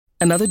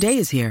Another day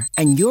is here,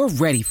 and you're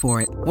ready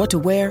for it. What to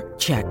wear?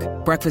 Check.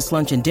 Breakfast,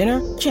 lunch, and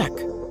dinner? Check.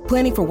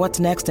 Planning for what's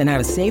next and how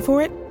to save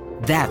for it?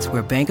 That's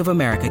where Bank of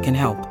America can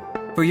help.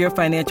 For your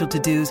financial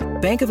to-dos,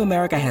 Bank of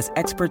America has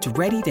experts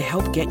ready to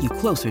help get you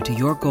closer to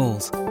your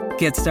goals.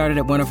 Get started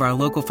at one of our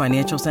local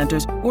financial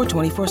centers or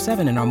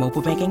 24/7 in our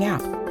mobile banking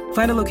app.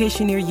 Find a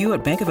location near you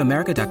at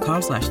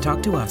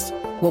bankofamerica.com/talktous.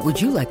 What would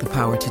you like the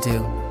power to do?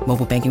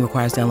 Mobile banking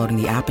requires downloading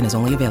the app and is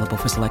only available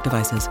for select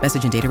devices.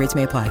 Message and data rates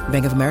may apply.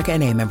 Bank of America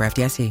N.A., member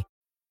FDIC.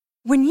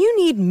 When you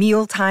need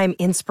mealtime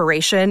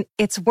inspiration,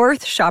 it's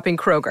worth shopping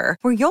Kroger,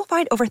 where you'll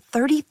find over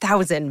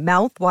 30,000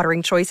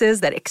 mouth-watering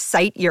choices that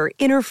excite your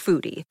inner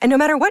foodie. And no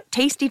matter what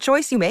tasty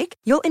choice you make,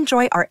 you'll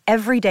enjoy our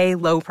everyday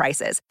low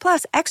prices,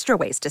 plus extra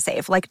ways to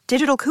save, like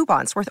digital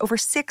coupons worth over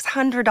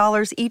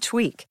 $600 each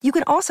week. You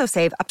can also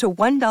save up to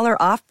 $1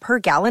 off per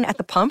gallon at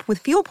the pump with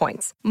fuel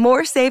points.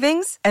 More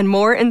savings and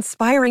more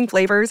inspiring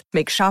flavors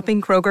make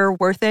shopping Kroger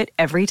worth it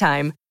every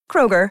time.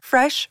 Kroger,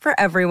 fresh for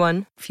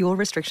everyone. Fuel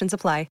restrictions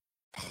apply.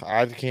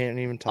 I can't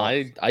even talk.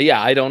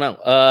 I don't know.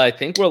 I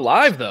think we're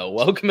live, though.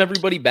 Welcome,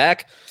 everybody,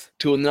 back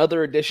to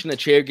another edition of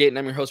Chairgate, and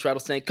I'm your host,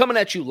 Rattlesnake, coming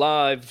at you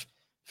live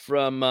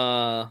from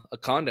a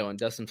condo in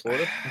Destin,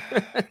 Florida,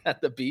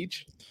 at the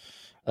beach.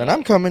 And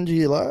I'm coming to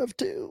you live,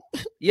 too.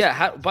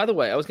 Yeah, by the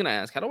way, I was going to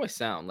ask, how do I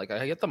sound? Like,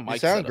 I get the mic. You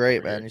sound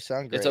great, man. You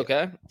sound great. It's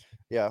okay?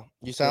 Yeah,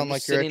 you sound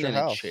like you're at your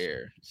house. Sitting in a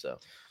chair, so.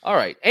 All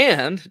right,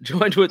 and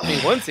joined with me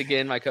once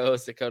again, my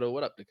co-host, Dakota.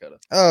 What up, Dakota?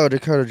 Oh,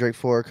 Dakota Drake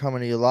 4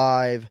 coming to you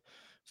live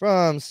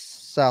from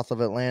south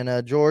of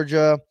Atlanta,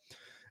 Georgia,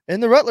 in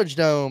the Rutledge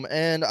Dome.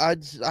 And I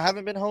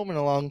haven't been home in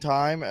a long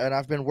time, and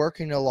I've been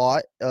working a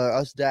lot.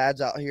 Us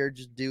dads out here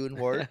just doing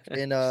work.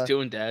 And just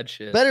doing dad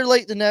shit. Better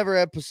late than never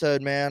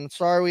episode, man.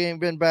 Sorry we ain't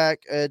been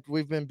back.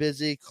 We've been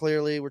busy.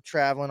 Clearly, we're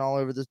traveling all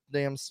over the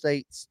damn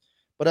states.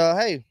 But,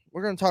 hey,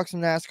 we're going to talk some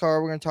NASCAR.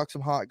 We're going to talk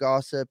some hot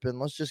gossip, and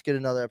let's just get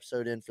another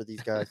episode in for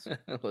these guys.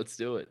 Let's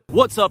do it.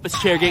 What's up? It's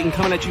Chairgate and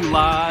coming at you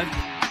live.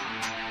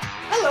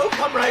 Hello,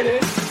 come right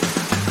in.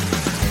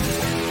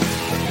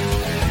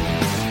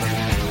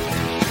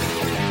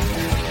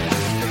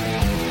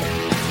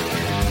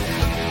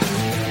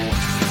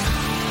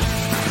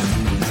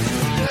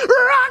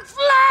 Rock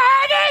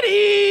flag and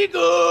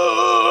eagle.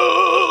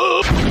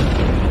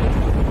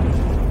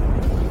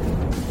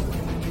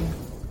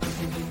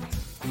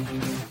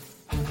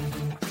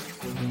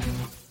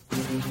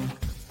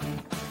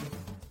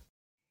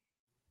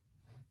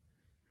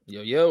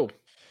 Yo.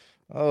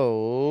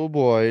 Oh,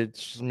 boy.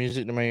 It's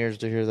music to my ears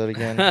to hear that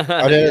again.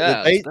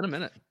 It's been a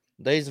minute.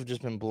 Days have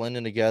just been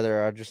blending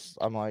together.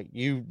 I'm like,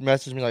 you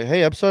messaged me like,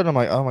 hey, episode. I'm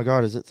like, oh, my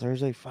God, is it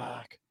Thursday?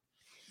 Fuck.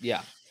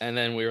 Yeah. And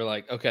then we were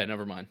like, okay,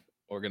 never mind.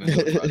 We're going to do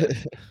it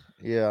Friday.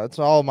 Yeah, it's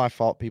all my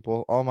fault,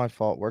 people. All my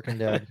fault. Working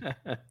dad.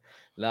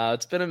 No,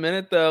 it's been a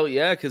minute, though.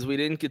 Yeah, because we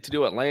didn't get to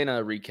do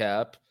Atlanta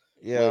recap.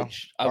 Yeah.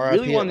 Which I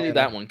really wanted to do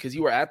that one because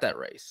you were at that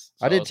race.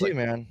 So I did too,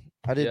 man.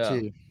 I did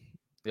too.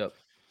 Yep.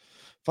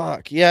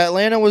 Fuck. Yeah,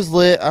 Atlanta was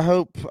lit. I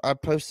hope I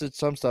posted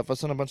some stuff. I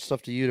sent a bunch of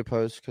stuff to you to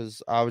post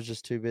because I was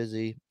just too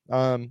busy,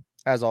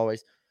 as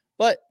always.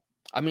 But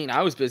I mean,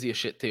 I was busy as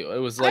shit, too. It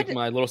was like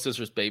my little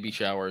sister's baby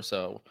shower,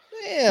 so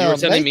yeah, you were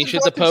sending me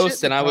shit to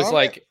post, and I was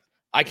like,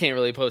 I can't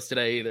really post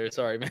today either.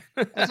 Sorry, man.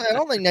 I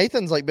don't think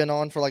Nathan's like been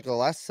on for like the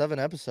last 7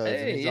 episodes.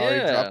 Hey, and he's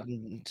already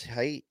dropping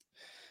hate.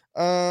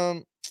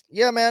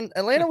 Yeah, man,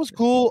 Atlanta was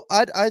cool.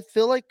 I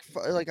feel like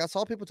I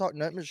saw people talk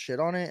nothing shit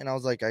on it, and I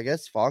was like, I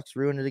guess Fox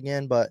ruined it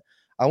again. But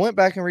I went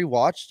back and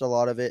rewatched a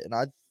lot of it, and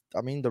I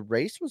mean, the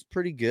race was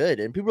pretty good.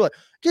 And people were like,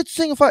 get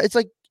single file. It's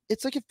like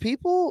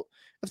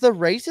if the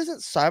race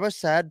isn't side by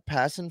side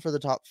passing for the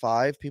top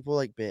 5, people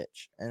like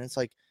bitch, and it's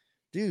like,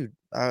 dude,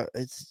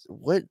 it's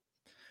what.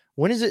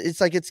 When is it? It's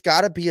like it's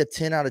got to be a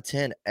 10 out of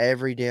 10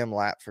 every damn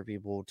lap for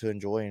people to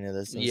enjoy any of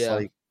this. And yeah,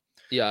 it's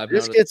like,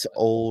 this gets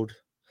old.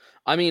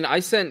 I mean, I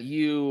sent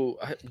you.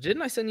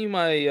 Didn't I send you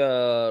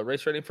my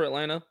race rating for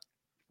Atlanta?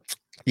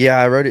 Yeah,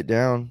 I wrote it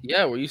down.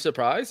 Yeah, were you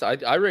surprised?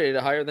 I rated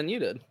it higher than you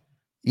did.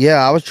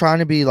 Yeah, I was trying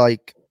to be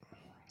like,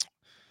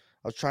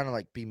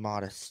 be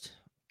modest.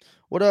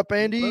 What up,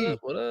 Andy?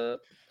 What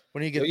up?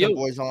 We need to get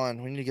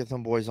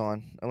them boys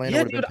on. Atlanta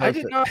would have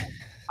been perfect.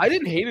 I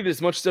didn't hate it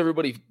as much as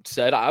everybody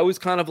said. I was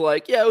kind of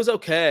like, yeah, it was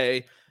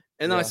okay.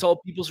 And then I saw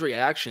people's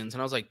reactions,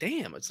 and I was like,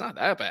 damn, it's not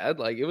that bad.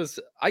 Like it was.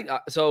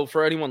 So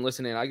for anyone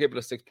listening, I gave it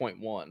a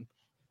 6.1.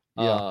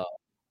 Yeah.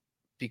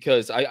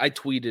 Because I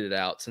tweeted it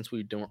out since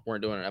we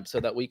weren't doing an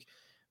episode that week.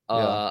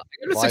 I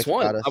gave it a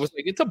 6.1. I was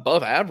like, it's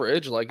above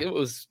average. Like it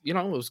was, it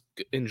was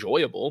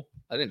enjoyable.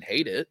 I didn't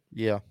hate it.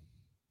 Yeah.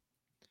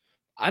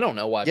 I don't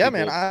know why. Yeah,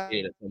 people man,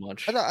 hate it so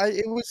much.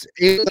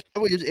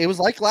 It was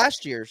like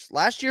last year's.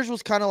 Last year's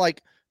was kind of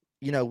like,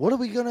 what are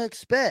we gonna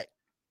expect?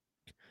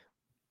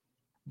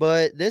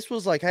 But this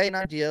was like, hey, an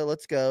idea.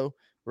 Let's go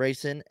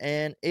racing,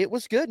 and it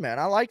was good, man.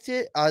 I liked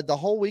it. The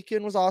whole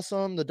weekend was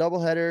awesome. The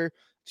doubleheader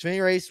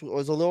Xfinity race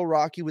was a little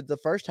rocky with the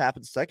first half,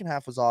 but the second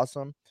half was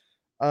awesome.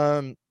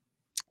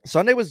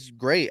 Sunday was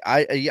great.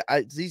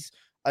 It's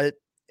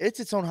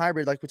its own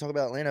hybrid, like we talk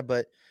about Atlanta,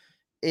 but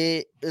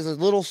it is a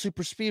little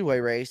super speedway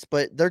race,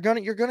 but you're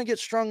gonna get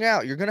strung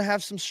out. You're gonna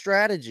have some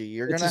strategy.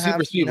 You're It's a gonna super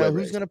have, speedway who's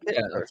race. gonna pick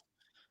Yeah. first.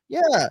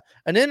 Yeah,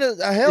 and then They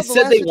hell, the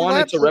said last they 50 wanted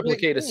laps to look like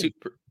replicate a clean.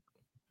 super.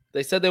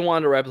 They said they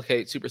wanted to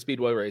replicate super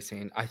speedway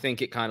racing. I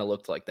think it kind of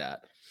looked like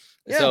that.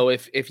 Yeah. So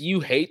if you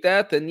hate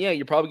that, then yeah,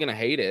 you're probably gonna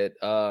hate it.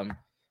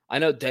 I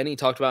know Denny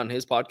talked about in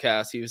his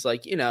podcast. He was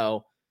like,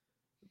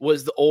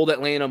 was the old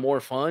Atlanta more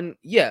fun?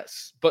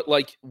 Yes, but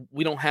like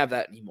we don't have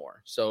that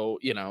anymore. So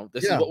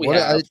this is what we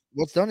have.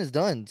 What's done is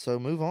done. So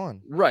move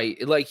on. Right.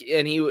 Like,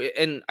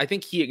 and I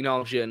think he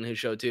acknowledged it in his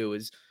show too.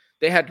 Is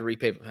they had to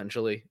repave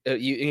eventually.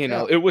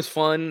 It was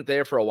fun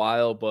there for a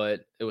while,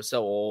 but it was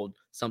so old.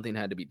 Something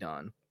had to be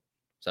done.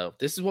 So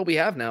this is what we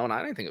have now, and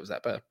I didn't think it was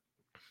that bad.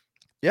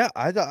 Yeah,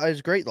 I thought it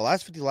was great. The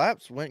last 50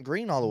 laps went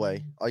green all the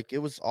way. Like, it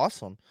was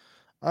awesome.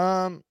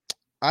 I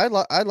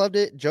loved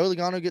it. Joey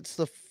Logano gets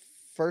the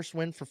first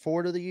win for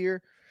Ford of the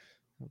year.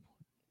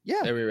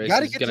 Yeah, Every race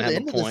gotta is get going to to the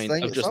have end a of this point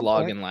thing of at just some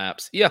logging point.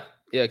 laps. Yeah,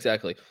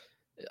 exactly.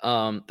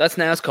 That's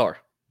NASCAR.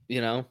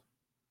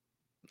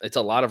 It's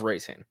a lot of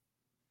racing.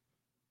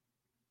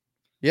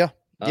 Yeah.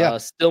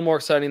 Still more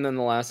exciting than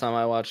the last time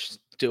I watched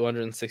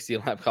 260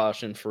 lap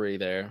caution free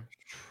there.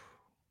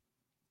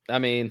 I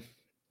mean,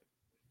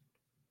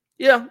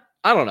 yeah,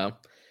 I don't know.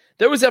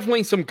 There was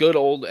definitely some good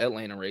old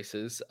Atlanta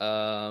races.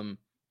 There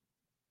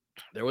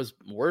was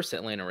worse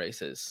Atlanta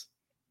races.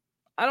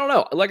 I don't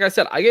know. Like I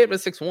said, I gave it a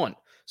 6-1.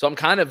 So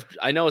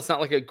I know it's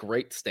not like a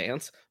great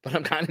stance, but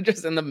I'm kind of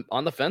just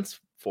on the fence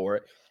for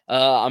it.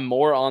 I'm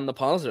more on the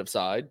positive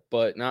side,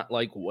 but not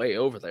like way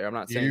over there. I'm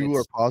not saying You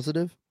are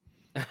positive.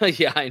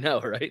 Yeah, I know,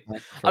 right?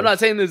 I'm not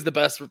saying this is the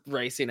best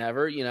racing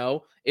ever.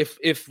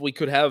 If we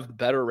could have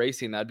better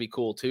racing, that'd be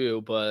cool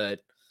too.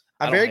 But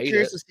I'm very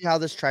curious to see how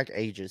this track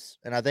ages,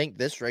 and I think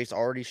this race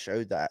already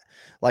showed that.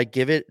 Like,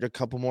 give it a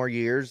couple more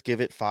years,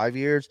 give it 5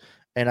 years,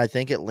 and I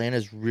think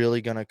Atlanta's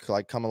really gonna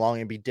come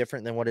along and be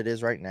different than what it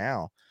is right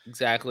now.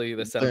 Exactly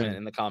the sentiment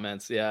in the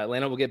comments. Yeah,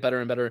 Atlanta will get better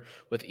and better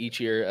with each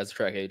year as the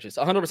track ages.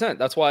 100%.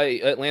 That's why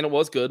Atlanta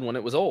was good when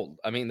it was old.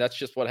 I mean, that's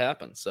just what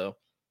happens. So.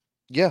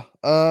 Yeah.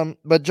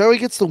 But Joey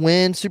gets the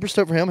win. Super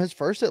stoked for him. His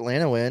first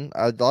Atlanta win.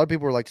 A lot of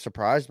people were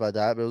surprised by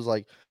that, but it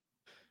was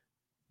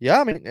yeah,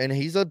 I mean, and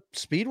he's a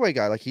speedway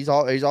guy. Like, he's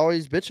always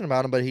bitching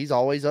about him, but he's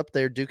always up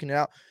there duking it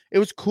out. It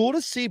was cool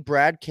to see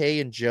Brad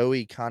K and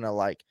Joey kind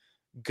of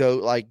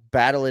go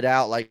battle it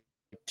out like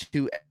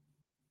two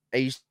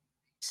aces.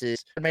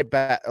 Made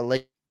a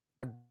late.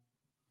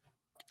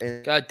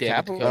 God damn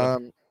it,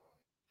 Dakota.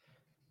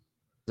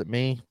 Is it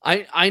me?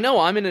 I know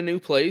I'm in a new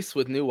place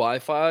with new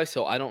Wi-Fi,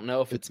 so I don't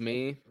know if it's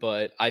me,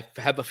 but I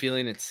have a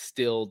feeling it's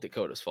still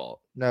Dakota's fault.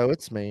 No,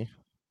 it's me.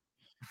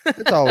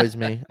 It's always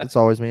me. It's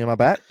always me. Am I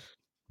back?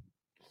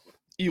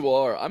 You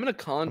are. I'm in a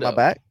condo. Am I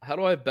back? How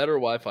do I have better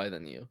Wi-Fi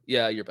than you?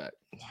 Yeah, you're back.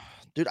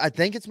 Dude, I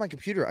think it's my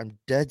computer. I'm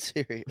dead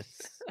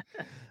serious.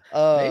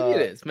 Maybe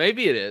it is.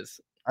 Maybe it is.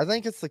 I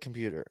think it's the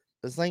computer.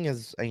 This thing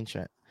is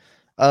ancient.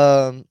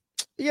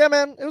 Yeah,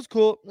 man, it was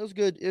cool. It was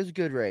good. It was a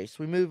good race.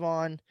 We move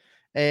on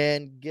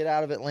and get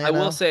out of Atlanta. I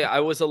will say I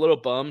was a little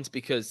bummed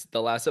because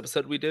the last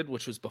episode we did,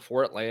 which was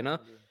before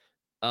Atlanta,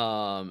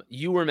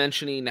 you were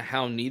mentioning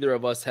how neither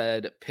of us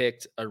had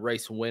picked a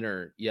race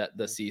winner yet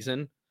this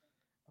season.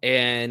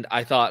 And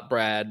I thought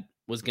Brad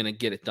was going to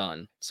get it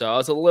done. So I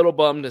was a little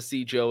bummed to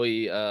see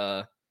Joey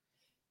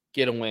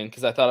get a win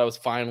because I thought I was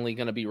finally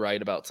going to be right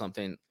about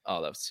something.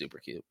 Oh, that was super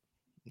cute.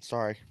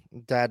 Sorry.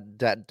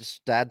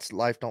 Dad's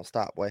life don't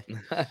stop, way.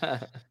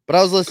 But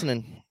I was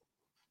listening.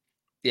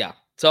 Yeah.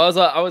 So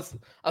I was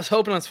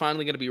hoping I was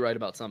finally going to be right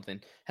about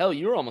something. Hell,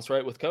 you were almost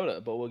right with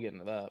COTA, but we'll get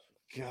into that.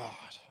 God.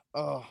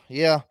 Oh,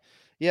 yeah.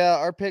 Yeah,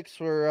 our picks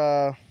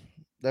were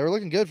they were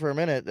looking good for a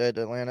minute at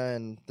Atlanta,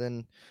 and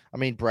then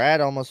Brad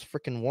almost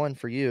freaking won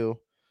for you.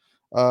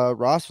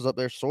 Ross was up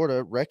there sort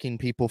of wrecking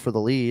people for the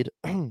lead.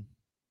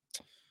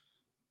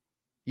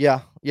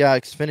 Yeah,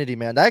 Xfinity,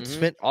 man. That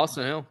Xfinity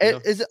Austin Hill.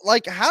 Is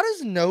it how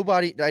does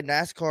nobody at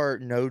NASCAR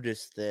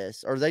notice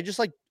this? Or they just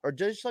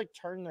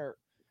turn their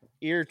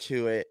ear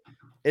to it?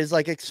 Is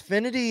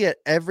Xfinity at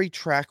every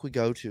track we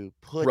go to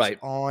puts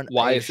on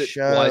why a is it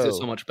show. Why is it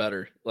so much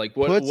better? What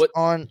puts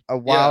on a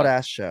wild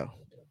ass show.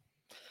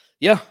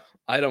 Yeah,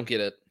 I don't get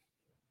it.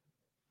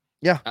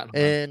 Yeah,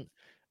 and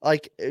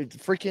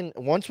freaking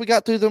once we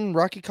got through them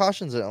rocky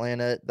cautions in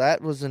Atlanta,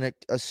 that was a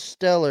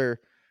stellar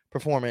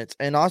performance,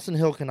 and Austin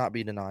Hill cannot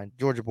be denied.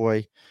 Georgia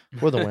boy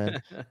for the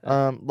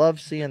win.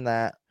 Love seeing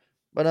that,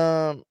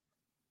 but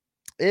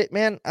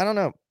man, I don't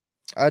know.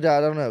 I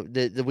don't know.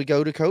 Did we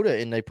go to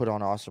COTA and they put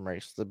on an awesome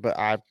race? But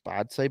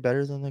I'd say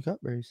better than the Cup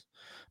race.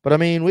 But I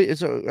mean,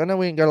 I know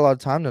we ain't got a lot of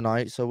time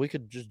tonight, so we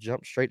could just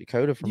jump straight to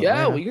COTA from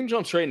Atlanta. We can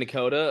jump straight into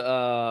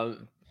COTA.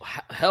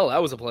 Hell,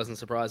 that was a pleasant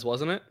surprise,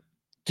 wasn't it,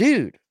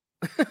 dude?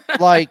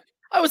 I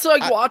was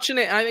watching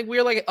it. And I think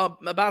we were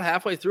about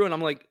halfway through, and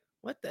I'm like,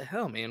 what the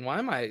hell, man? Why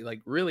am I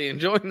really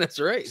enjoying this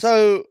race?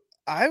 So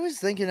I was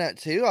thinking that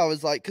too. I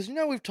was because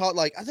we've talked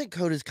I think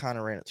COTA's kind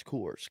of ran its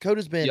course.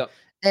 COTA's been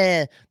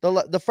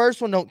the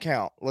first one don't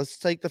count. Let's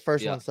take the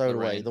first one and throw it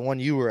away. The one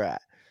you were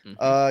at,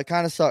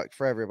 kind of sucked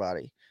for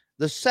everybody.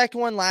 The second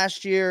one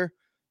last year,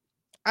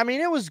 I mean,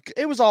 it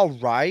was all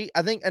right.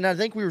 I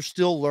think we were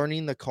still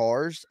learning the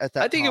cars at that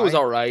I time. think it was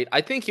all right.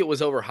 I think it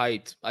was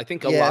overhyped. I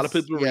think a lot of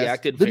people Yes.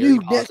 reacted The very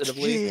new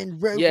positively. next-gen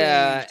road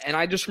Yeah, race. and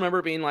I just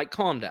remember being like,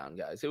 "Calm down,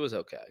 guys. It was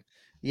okay."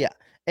 Yeah.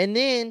 And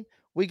then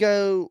we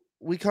come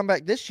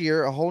back this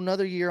year, a whole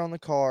nother year on the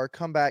car,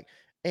 come back,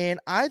 and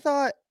I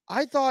thought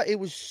it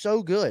was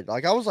so good.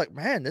 Like, I was like,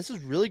 man, this is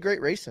really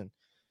great racing.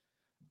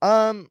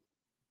 Can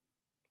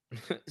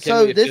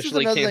So we this is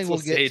officially another thing cancel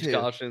we'll get stage to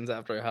cautions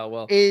after how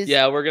well? is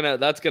Yeah,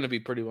 that's gonna be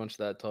pretty much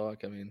that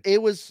talk. I mean,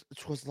 it was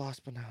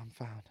lost, but now I'm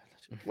found.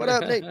 What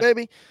up, Nate,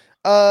 baby?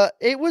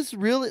 It was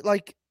really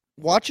like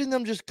watching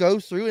them just go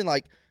through and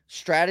like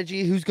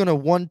strategy, who's gonna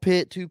 1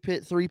 pit, 2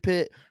 pit, 3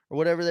 pit, or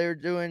whatever they were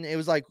doing. It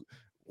was like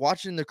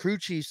watching the crew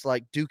chiefs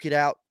like duke it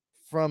out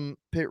from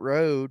pit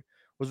road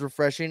was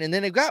refreshing. And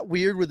then it got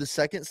weird with the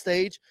second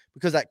stage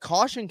because that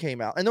caution came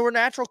out and there were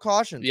natural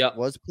cautions. Yep. It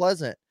was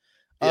pleasant.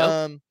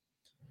 Yep.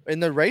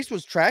 And the race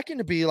was tracking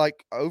to be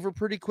like over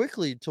pretty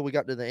quickly until we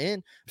got to the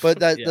end. But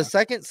the Yeah.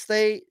 second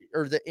stage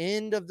or the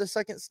end of the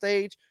second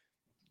stage,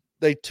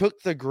 they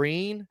took the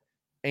green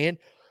and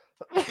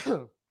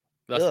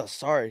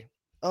sorry.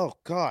 Oh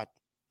God,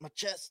 my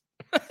chest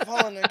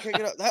falling and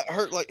kicking up. That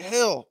hurt like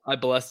hell. I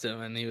blessed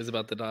him and he was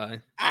about to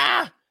die.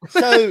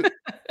 So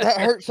that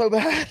hurt so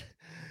bad.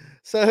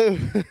 So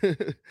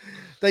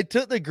they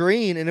took the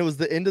green and it was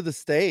the end of the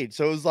stage.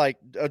 So it was like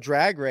a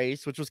drag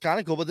race, which was kind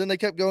of cool. But then they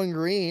kept going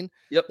green.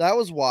 Yep. That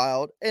was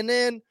wild. And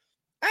then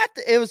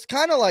it was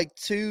kind of like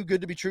too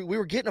good to be true. We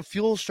were getting a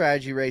fuel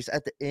strategy race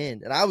at the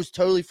end. And I was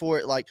totally for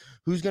it. Like,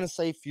 who's going to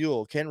save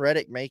fuel? Can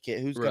Reddick make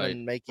it? Who's going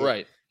to make it?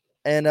 Right.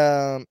 And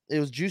it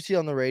was juicy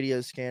on the radio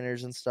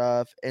scanners and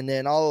stuff. And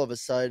then all of a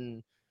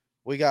sudden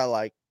we got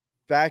like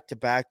back to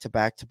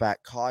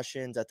back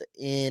cautions at the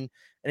end.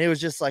 And it was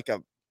just like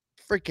a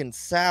freaking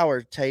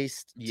sour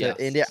taste to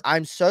end it.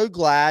 I'm so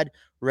glad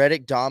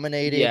Reddick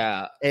dominated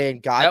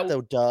and got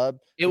the dub.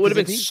 It would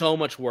have been so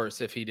much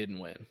worse if he didn't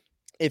win.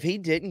 If he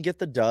didn't get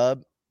the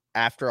dub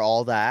after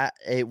all that,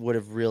 it would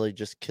have really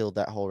just killed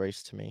that whole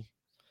race to me.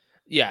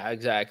 Yeah,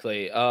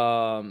 exactly.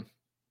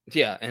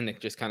 Yeah, and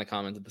Nick just kind of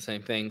commented the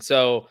same thing.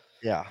 So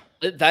yeah,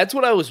 that's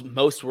what I was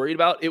most worried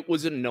about. It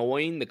was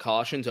annoying, the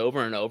cautions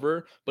over and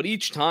over, but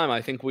each time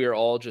I think we were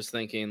all just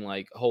thinking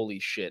like, holy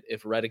shit,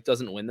 if Reddick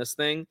doesn't win this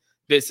thing,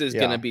 this is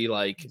going to be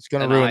like it's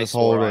going to ruin this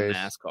whole race.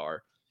 On NASCAR.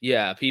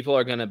 Yeah, people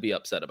are going to be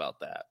upset about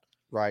that.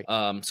 Right.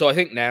 So I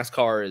think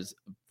NASCAR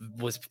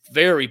was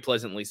very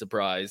pleasantly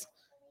surprised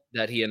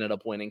that he ended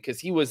up winning because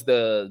he was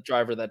the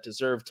driver that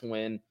deserved to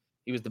win.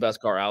 He was the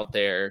best car out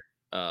there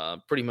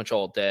pretty much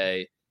all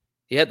day.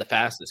 He had the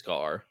fastest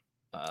car.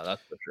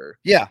 That's for sure.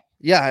 Yeah.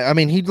 I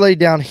mean, he laid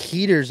down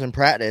heaters in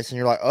practice, and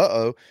you're like,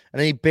 and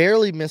then he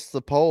barely missed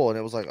the pole, and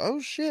it was like,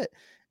 oh shit.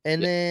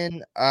 And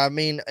then, I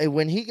mean,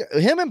 when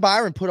him and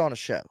Byron put on a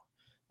show,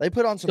 they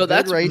put on some. So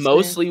that's racing.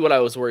 Mostly what I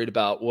was worried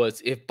about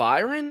was if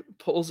Byron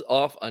pulls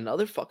off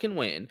another fucking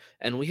win,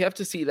 and we have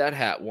to see that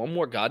hat one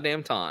more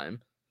goddamn time.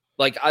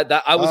 Like I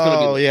was gonna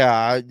be. Oh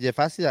yeah, if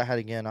I see that hat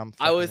again,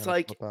 I was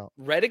like,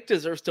 Reddick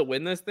deserves to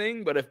win this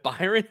thing, but if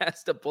Byron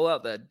has to pull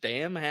out that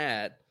damn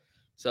hat.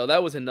 So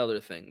that was another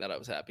thing that I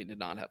was happy to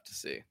not have to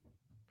see.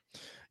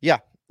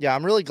 Yeah,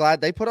 I'm really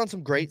glad they put on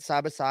some great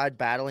side-by-side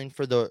battling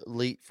for the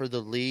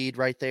lead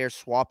right there,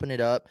 swapping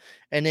it up.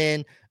 And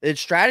then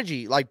it's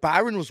strategy. Like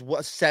Byron was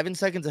 7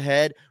 seconds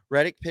ahead.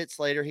 Reddick pits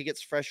later. He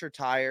gets fresher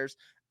tires,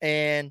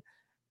 and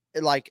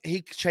like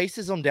he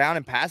chases them down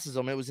and passes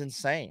them. It was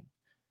insane.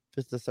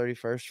 5th to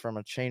 31st from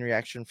a chain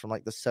reaction from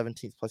like the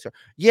 17th place car.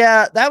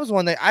 Yeah, that was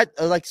one thing I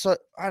like. So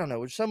I don't know.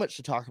 There's so much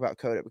to talk about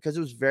COTA because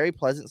it was very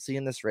pleasant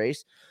seeing this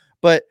race.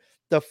 But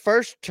the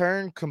first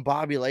turn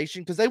combobulation,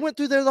 because they went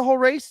through there the whole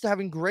race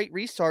having great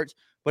restarts,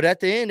 but at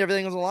the end,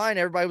 everything was aligned.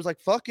 Everybody was like,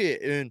 fuck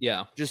it. And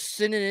just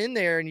sitting in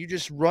there, and you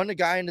just run the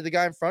guy into the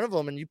guy in front of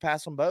them, and you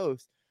pass them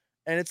both.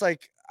 And it's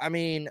like, I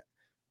mean,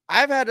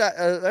 I've had,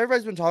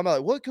 everybody's been talking about,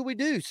 like, what could we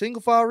do?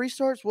 Single file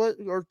restarts?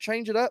 Or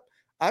change it up?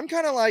 I'm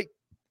kind of like,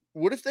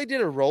 what if they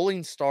did a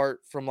rolling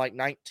start from like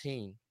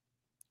 19?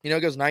 It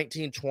goes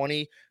 19,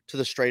 20 to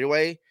the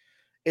straightaway.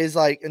 Is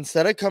like,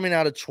 instead of coming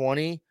out of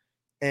 20,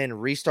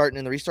 and restarting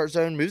in the restart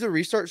zone, move the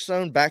restart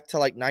zone back to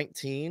like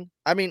 19.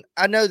 I mean,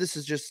 I know this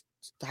is just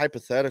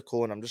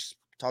hypothetical and I'm just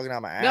talking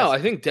out my ass. No, I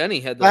think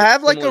Denny had I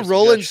have like a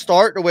rolling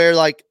start to where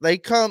like they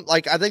come,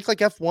 like I think like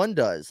F1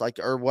 does, like,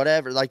 or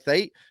whatever. Like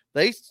they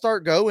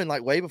start going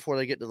like way before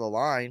they get to the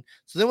line.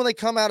 So then when they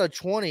come out of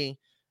 20,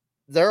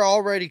 they're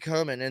already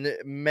coming and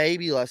it may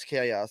be less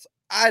chaos.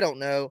 I don't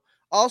know.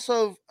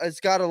 Also, it's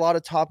got a lot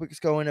of topics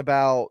going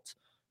about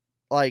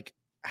like,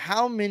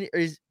 how many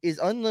is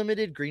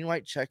unlimited green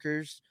white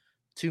checkers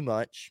too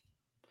much?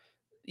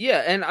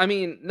 Yeah, and I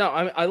mean, no,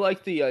 I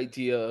like the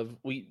idea of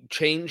we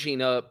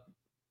changing up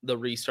the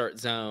restart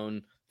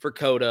zone for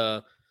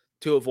COTA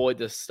to avoid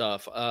this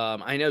stuff.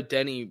 I know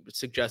Denny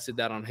suggested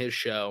that on his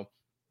show,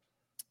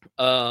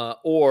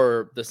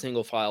 or the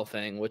single file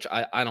thing, which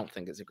I don't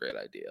think is a great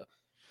idea.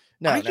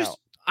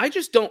 I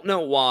just don't know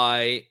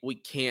why we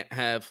can't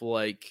have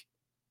like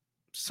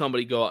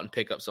somebody go out and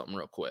pick up something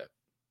real quick.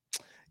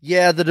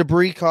 Yeah, the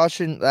debris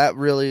caution that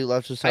really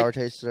left a sour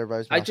taste in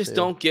everybody's mouth. I just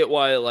don't get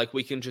why like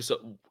we can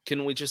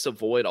we just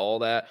avoid all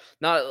that?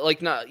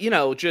 Not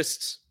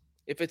just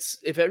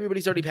if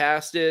everybody's already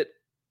passed it,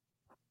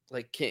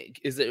 like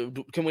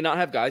can we not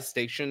have guys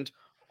stationed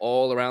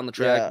all around the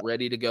track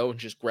ready to go and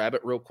just grab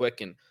it real quick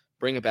and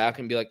bring it back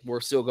and be like,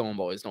 we're still going,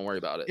 boys, don't worry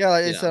about it. Yeah,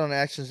 like it said on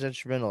Actions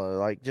Instrumental,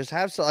 like just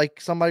have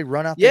somebody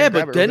run out Yeah,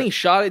 there. but Denny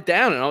shot it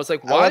down, and I was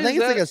like, why? I think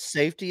it's like a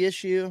safety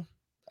issue.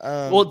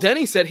 Well,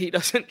 Denny said he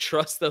doesn't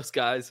trust those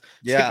guys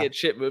to get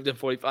shit moved in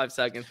 45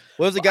 seconds.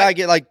 What if the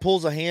guy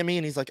pulls a hammy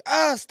and he's like,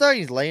 stuck,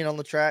 he's laying on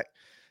the track?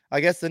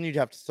 I guess then you'd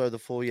have to throw the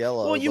full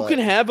yellow. Well, you can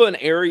have an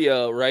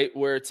area, right,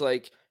 where it's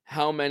like,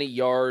 how many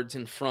yards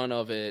in front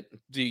of it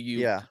do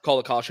you call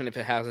a caution if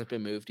it hasn't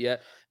been moved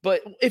yet?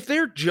 But if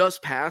they're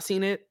just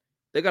passing it,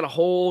 they got a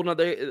whole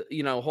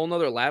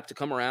nother lap to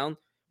come around.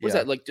 What's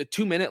that, like a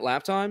 2-minute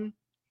lap time?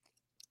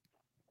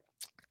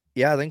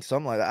 Yeah, I think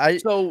something like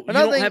that. So you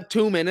don't have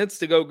 2 minutes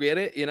to go get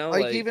it,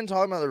 Like even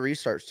talking about the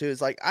restarts too,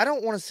 it's like I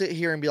don't want to sit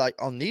here and be like,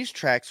 on these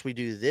tracks we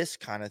do this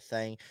kind of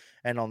thing,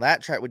 and on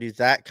that track we do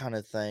that kind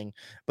of thing,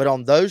 but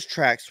on those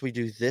tracks we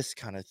do this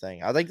kind of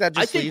thing. I think that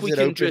just leaves it open. I think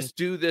we can just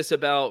do this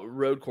about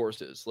road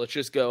courses. Let's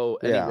just go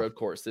any road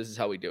course. This is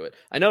how we do it.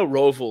 I know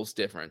Roval's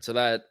different, so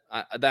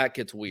that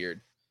gets weird,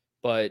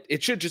 but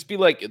it should just be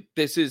like,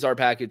 this is our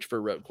package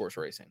for road course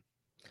racing.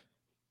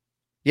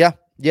 Yeah,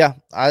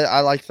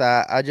 I like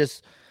that.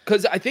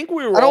 Because I think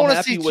we were. I don't want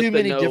to see too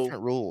many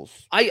different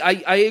rules.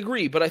 I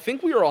agree, but I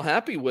think we were all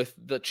happy with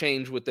the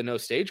change with the no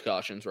stage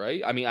cautions,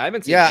 right? I mean, I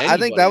haven't seen. Yeah, I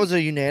think that was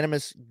a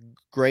unanimous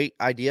great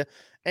idea,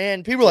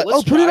 and people are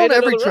like, put it on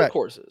every track.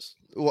 Courses.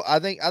 Well, I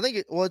think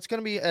it's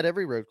going to be at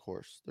every road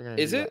course.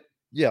 Is it?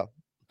 Yeah.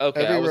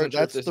 Okay. Every road,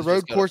 that's the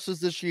road courses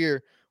this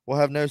year will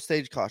have no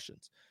stage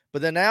cautions.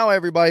 But then now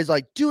everybody's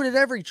like, do it at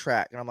every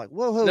track, and I'm like,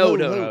 whoa, no.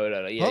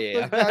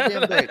 Yeah.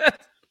 Goddamn break.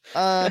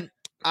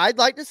 I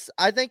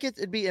think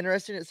it'd be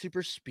interesting at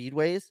super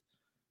speedways.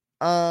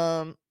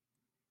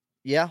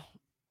 Yeah.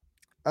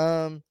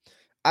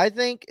 I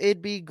think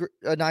it'd be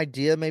an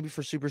idea maybe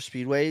for super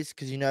speedways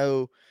because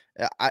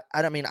I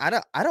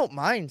don't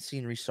mind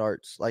seeing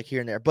restarts like here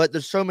and there, but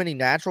there's so many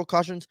natural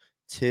cautions.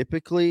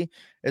 Typically,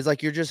 is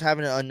like you're just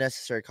having an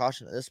unnecessary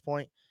caution at this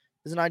point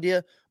is an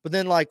idea. But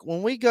then like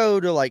when we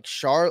go to like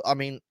Charlotte, I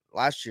mean,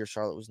 last year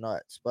Charlotte was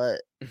nuts, but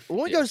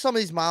when we go to some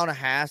of these mile and a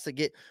halves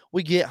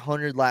we get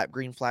 100-lap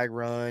green flag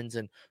runs,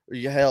 and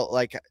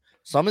like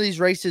some of these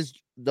races,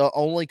 the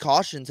only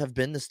cautions have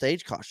been the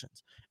stage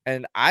cautions.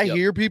 And I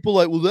hear people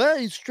like, well,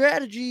 that is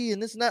strategy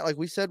and this and that. Like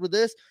we said with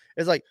this,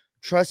 it's like,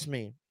 trust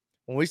me,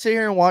 when we sit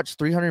here and watch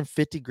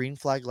 350 green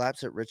flag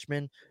laps at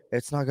Richmond,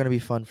 it's not going to be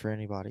fun for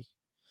anybody.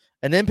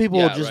 And then people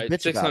will just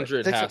bitch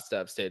 600 about it.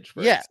 half-step stage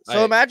race. Yeah.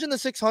 So imagine the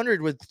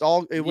 600 with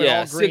all it went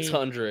all green.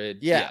 600.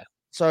 Yeah.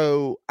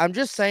 So I'm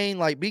just saying,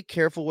 like, be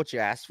careful what you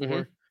ask for.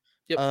 Mm-hmm.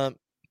 Yep.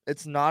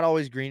 It's not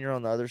always greener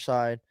on the other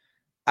side.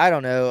 I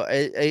don't know.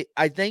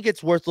 I think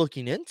it's worth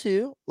looking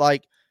into.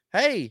 Like,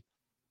 hey,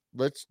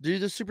 let's do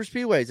the super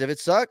speedways. If it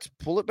sucks,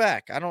 pull it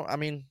back.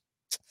 You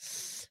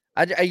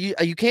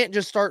can't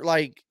just start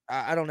like,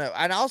 I don't know.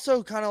 And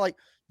also kind of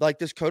like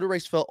this COTA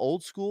race felt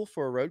old school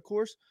for a road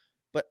course,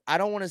 but I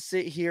don't want to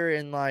sit here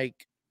and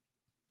like,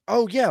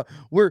 oh yeah,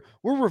 we're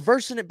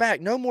reversing it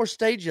back. No more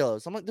stage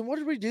yellows. I'm like, then what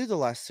did we do the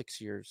last 6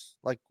 years?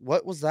 Like,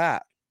 what was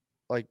that?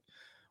 Like,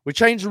 we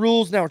changed the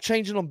rules. Now we're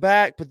changing them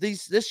back. But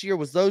this year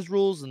was those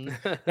rules, and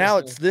now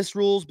it's this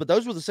rules. But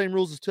those were the same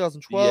rules as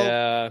 2012.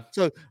 Yeah.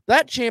 So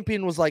that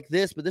champion was like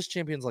this, but this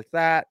champion's like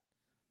that.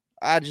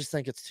 I just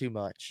think it's too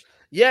much.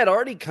 Yeah, it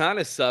already kind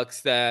of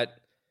sucks that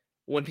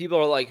when people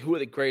are like, who are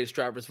the greatest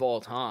drivers of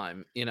all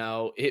time?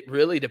 It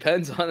really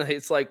depends on.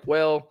 It's like,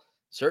 well,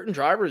 certain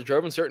drivers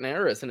drove in certain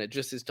eras, and it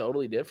just is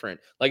totally different.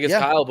 Like, is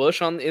Kyle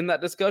Busch in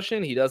that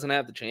discussion? He doesn't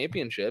have the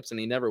championships, and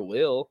he never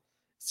will.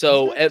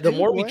 So the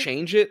more we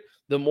change it,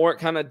 the more it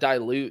kind of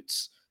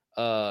dilutes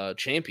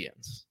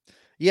champions.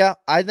 Yeah,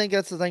 I think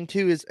that's the thing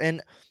too.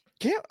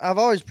 I've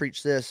always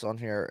preached this on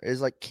here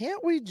is like,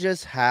 can't we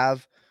just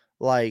have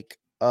like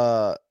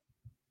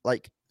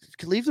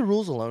leave the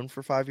rules alone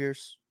for 5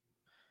 years?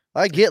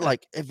 I get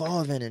like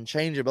evolving and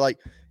changing, but like,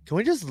 can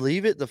we just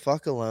leave it the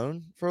fuck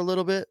alone for a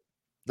little bit?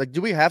 Like,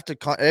 do we have to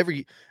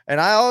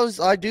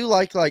I do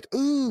like,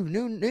 ooh,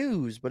 new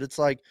news, but it's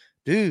like,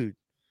 dude,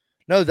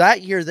 no,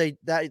 that year they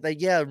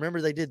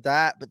remember they did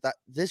that, but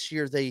this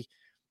year they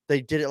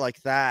did it like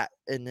that.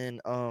 And then,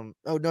 oh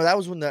no, that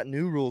was when that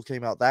new rule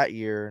came out that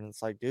year. And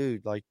it's like,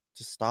 dude, like,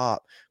 just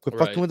stop, quit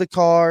fucking with the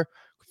car,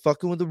 quit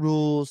fucking with the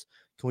rules.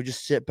 Can we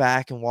just sit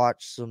back and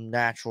watch some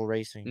natural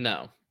racing?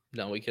 No,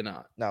 we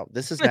cannot. No,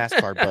 this is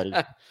NASCAR, buddy.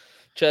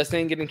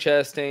 Chastain getting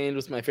Chastained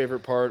was my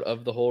favorite part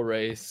of the whole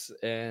race,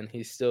 and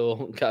he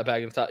still got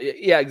back in the top.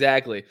 Yeah,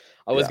 exactly.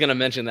 I was going to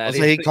mention that.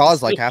 He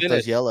caused like half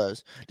those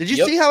yellows. Did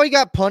you see how he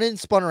got punted and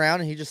spun around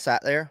and he just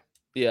sat there?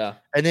 Yeah.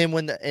 And then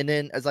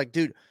I was like,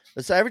 dude,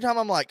 so every time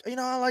I'm like,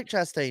 I like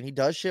Chastain. He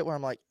does shit where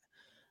I'm like,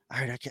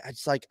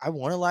 It's like I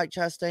want to like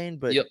Chastain,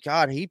 but Yep.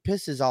 God, he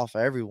pisses off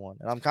everyone,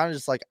 and I'm kind of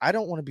just like I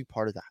don't want to be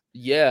part of that.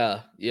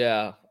 Yeah.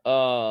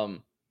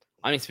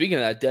 I mean, speaking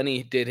of that,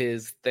 Denny did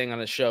his thing on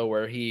the show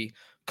where he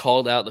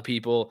called out the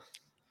people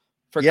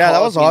for Yeah,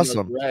 that was causing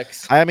those awesome.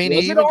 wrecks. I mean,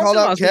 Was he it even called awesome?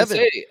 I out was gonna Kevin.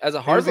 say, as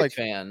a He was Harvick like,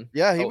 fan.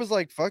 yeah, he was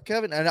like, "Fuck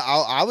Kevin," and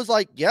I was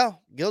like, "Yeah,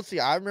 guilty."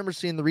 I remember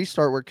seeing the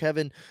restart where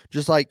Kevin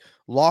just like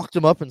locked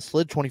him up and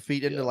slid 20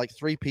 feet into Yeah. like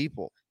 3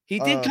 people. He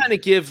did kind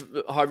of give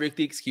Harvick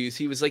the excuse.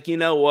 He was like, you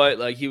know what?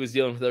 Like, he was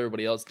dealing with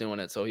everybody else doing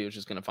it, so he was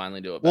just going to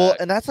finally do it Well, back.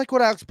 and that's like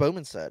what Alex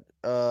Bowman said.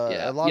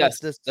 Yeah. A lot Yes,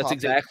 of this that's topic,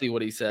 exactly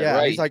what he said. yeah,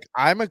 Right. he's like,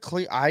 I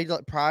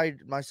pride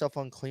myself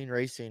on clean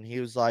racing. He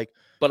was like,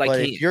 but I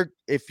but can't.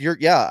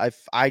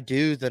 if I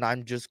do, then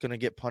I'm just gonna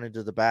get punted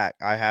to the back.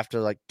 I have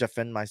to like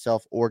defend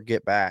myself or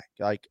get back.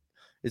 Like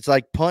it's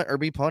like punt or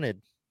be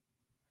punted.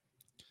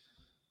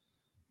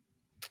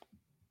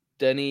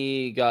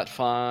 Denny got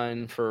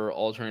fined for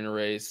altering a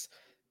race.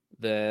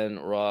 Then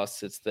Ross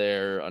sits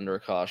there under a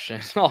caution.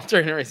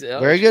 altering a race.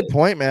 Oh, Very shit. good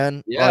point,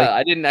 man. Yeah, Like,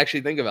 I didn't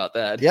actually think about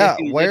that. yeah,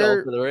 He did where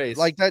alter the race.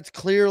 like that's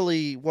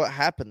clearly what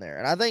happened there.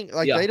 And I think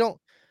like Yeah. they don't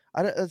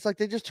it's like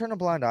they just turn a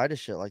blind eye to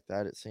shit like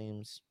that, it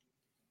seems.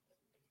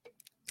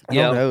 I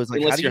don't know. It's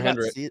like how do you not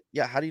see it?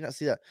 Yeah, how do you not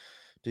see that?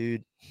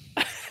 Dude.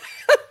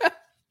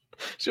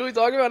 Should we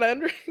talk about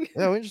Hendrick?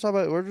 Yeah, we're just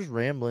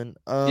rambling.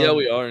 Yeah,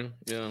 we are.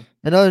 Yeah.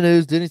 In other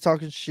news, Denny's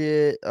talking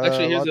shit.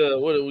 Actually, here's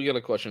we got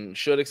a question.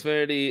 Should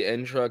Xfinity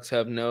and trucks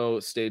have no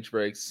stage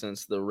breaks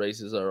since the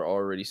races are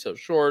already so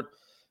short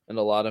and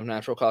a lot of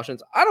natural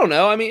cautions? I don't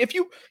know. I mean,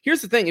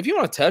 here's the thing, if you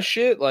want to test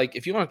shit, like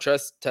if you want to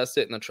test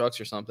it in the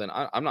trucks or something,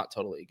 I'm not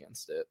totally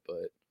against it,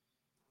 but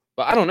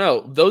I don't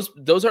know. Those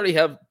already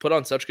have put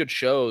on such good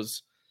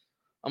shows.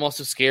 I'm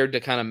also scared to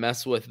kind of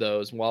mess with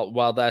those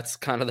while that's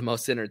kind of the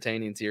most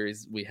entertaining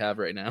series we have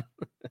right now.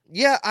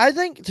 Yeah, I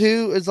think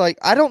too is like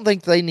I don't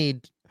think they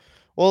need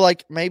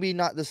like maybe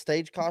not the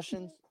stage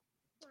cautions.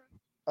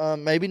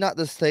 Maybe not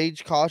the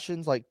stage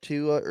cautions like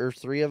 2 or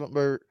 3 of them,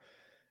 but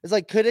it's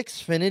like could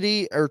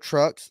Xfinity or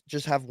trucks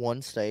just have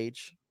one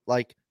stage,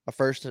 like a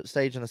first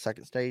stage and a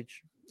second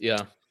stage?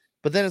 Yeah.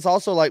 But then it's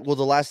also like, well,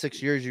 the last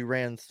 6 years you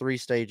ran 3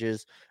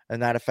 stages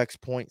and that affects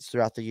points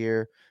throughout the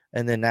year.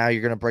 And then now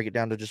you're going to break it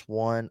down to just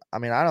one. I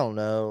mean, I don't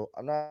know.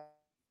 I'm not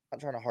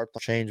trying to harp on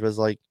change, but it's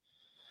like,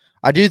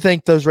 I do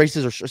think those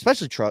races are,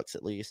 especially trucks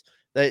at least,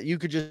 that you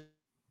could just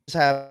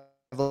have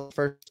the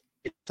first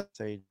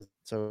stage.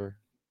 So,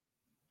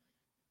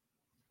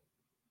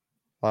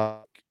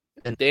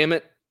 and damn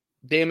it,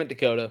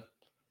 Dakota.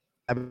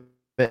 I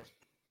bet.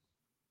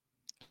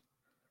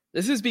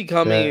 This is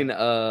becoming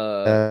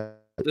an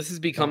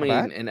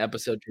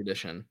episode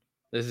tradition.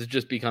 This is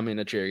just becoming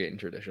a chairgating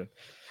tradition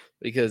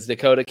because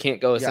Dakota can't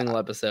go a single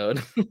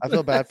episode. I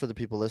feel bad for the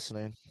people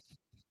listening.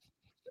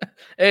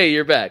 Hey,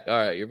 you're back. All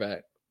right, you're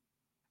back.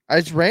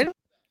 It's random.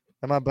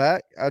 Am I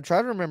back? I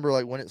try to remember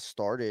like when it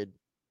started.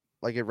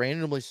 Like it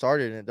randomly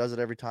started and it does it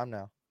every time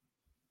now.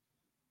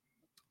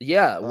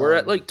 Yeah, we're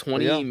at like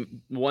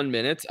 21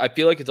 minutes. I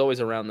feel like it's always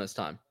around this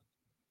time.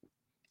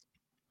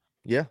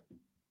 Yeah.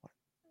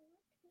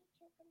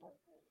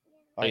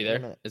 Are you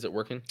there? Is it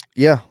working?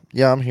 Yeah,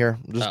 I'm here.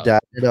 I'm just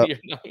dabbing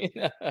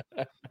it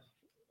up.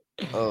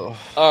 Oh.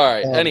 All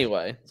right.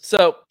 Anyway,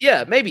 so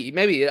yeah,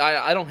 maybe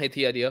I don't hate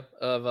the idea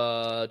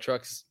of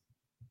trucks,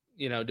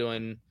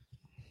 doing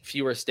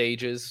fewer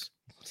stages.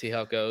 See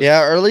how it goes.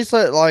 Yeah, or at least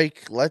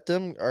let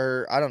them,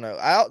 or I don't know.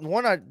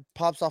 One that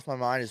pops off my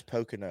mind is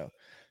Pocono.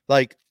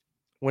 Like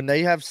when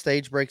they have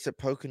stage breaks at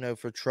Pocono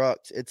for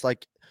trucks, it's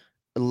like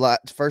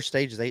first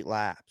stage is 8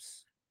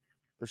 laps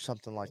or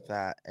something like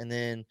that, and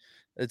then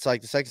it's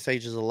like the second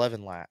stage is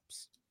 11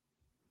 laps.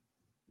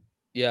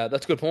 Yeah,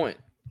 that's a good point.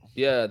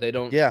 Yeah, they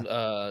don't.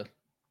 Yeah.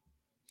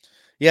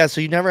 Yeah,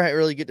 so you never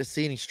really get to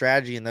see any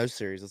strategy in those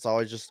series. It's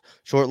always just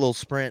short little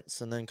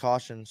sprints and then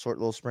caution, short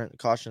little sprint,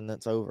 caution,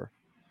 that's over.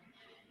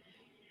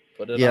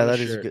 Yeah, that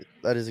is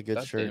a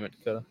good shirt. Damn it,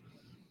 Dakota.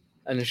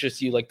 And it's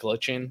just you like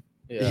glitching.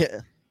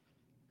 Yeah.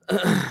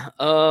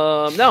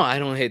 No, I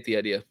don't hate the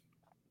idea,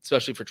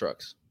 especially for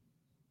trucks.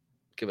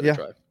 Give it a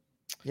try.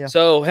 Yeah.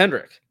 So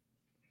Hendrick.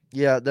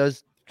 Yeah,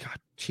 those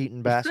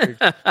cheating bastards.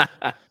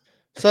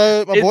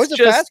 So my boys at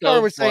Fast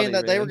Car were saying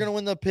that they were going to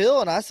win the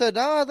appeal, and I said,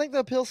 no, I think the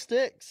appeal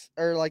sticks,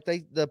 or like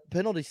the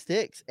penalty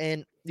sticks.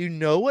 And you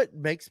know what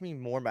makes me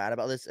more mad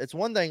about this? It's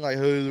one thing like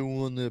who they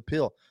won the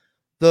appeal.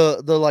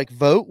 The like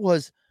vote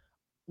was,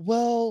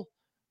 well,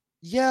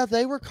 yeah,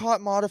 they were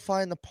caught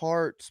modifying the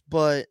parts,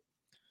 but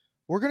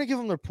we're going to give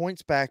them their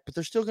points back, but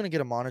they're still going to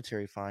get a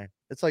monetary fine.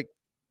 It's like,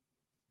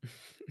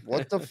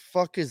 what the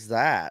fuck is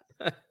that?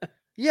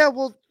 Yeah,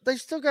 well, they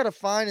still got a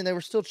fine and they were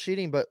still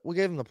cheating, but we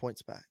gave them the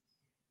points back.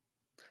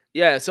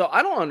 Yeah, so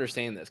I don't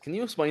understand this. Can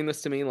you explain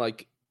this to me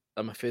like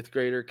I'm a 5th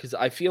grader? Because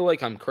I feel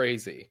like I'm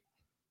crazy.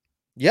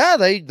 Yeah,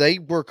 they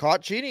were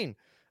caught cheating.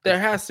 There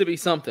has to be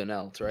something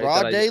else, right?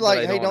 Broad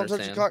daylight, hey, don't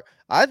touch the car.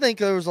 I think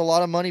there was a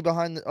lot of money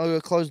behind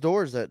the closed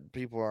doors that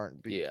people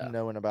aren't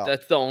knowing about.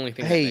 That's the only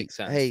thing that makes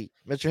sense. Hey,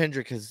 Mr.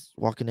 Hendrick is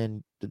walking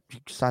in.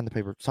 Sign the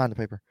paper.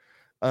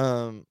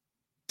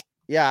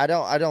 Yeah, I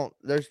don't.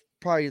 There's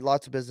probably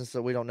lots of business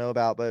that we don't know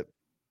about, but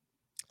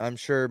I'm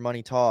sure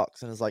money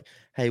talks, and it's like,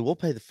 hey, we'll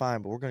pay the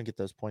fine, but we're gonna get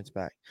those points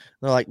back. And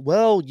they're like,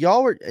 well,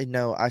 y'all were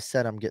no. I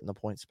said I'm getting the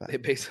points back. They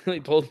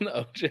basically pulled an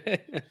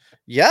OJ.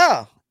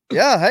 Yeah.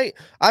 Yeah. Hey,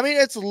 I mean,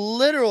 it's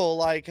literal.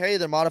 Like, hey,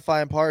 they're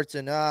modifying parts,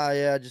 and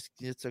yeah, just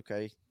it's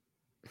okay.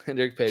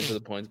 Hendrick paid for the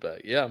points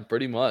back. Yeah,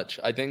 pretty much.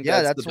 I think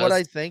Yeah, that's what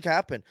I best. think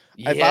happened.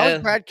 Yeah. If I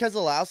was Brad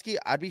Keselowski,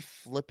 I'd be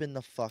flipping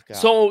the fuck out.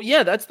 So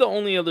yeah, that's the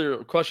only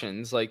other question.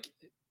 It's like,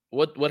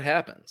 what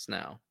happens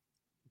now?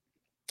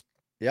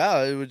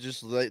 Yeah, it would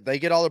just they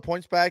get all their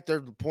points back.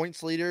 They're the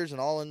points leaders and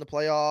all in the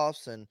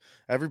playoffs, and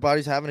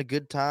everybody's having a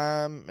good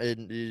time.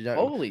 And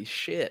Holy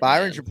shit,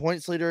 Byron's man. your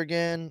points leader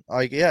again.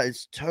 Like, yeah,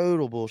 it's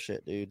total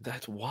bullshit, dude.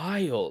 That's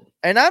wild.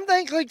 And I'm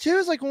thinking, like, too,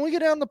 is like when we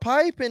get down the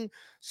pipe and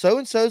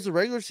so's the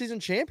regular season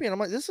champion. I'm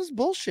like, this is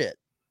bullshit.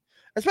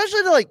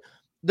 Especially to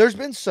there's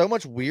been so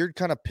much weird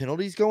kind of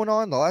penalties going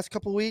on the last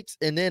couple of weeks,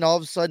 and then all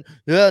of a sudden,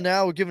 yeah,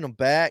 now we're giving them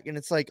back, and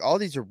it's like all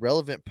these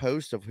irrelevant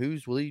posts of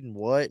who's leading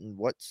what and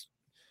what's,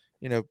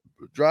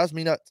 drives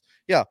me nuts.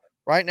 Yeah,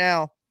 right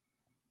now,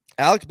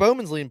 Alex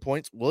Bowman's leading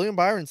points, William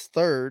Byron's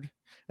third,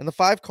 and the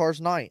 5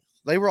 cars ninth.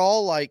 They were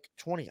all like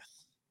 20th.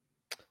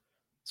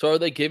 So are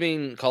they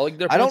giving Colleague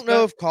their points I don't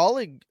know back? if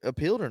Colleague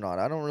appealed or not.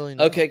 I don't really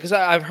know. Okay, because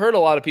I've heard a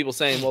lot of people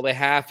saying, well, they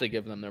have to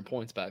give them their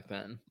points back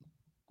then.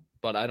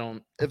 But I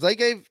don't. If they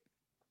gave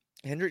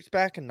Hendricks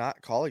back and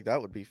not Colleague,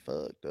 that would be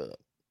fucked up.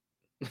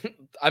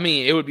 I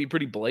mean, it would be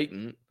pretty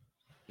blatant.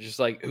 Just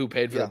like who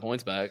paid for the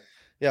points back.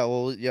 Yeah,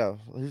 well, yeah.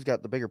 Who's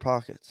got the bigger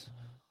pockets?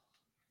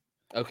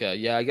 Okay,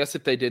 yeah. I guess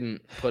if they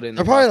didn't put in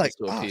They're the probably like,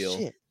 process to appeal. oh,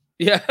 shit.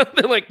 Yeah,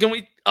 they're like, can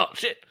we? Oh,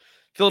 shit.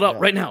 Fill it out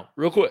right now,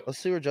 real quick. Let's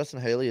see where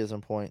Justin Haley is in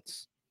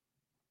points.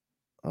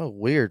 Oh,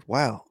 weird.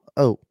 Wow.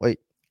 Oh, wait.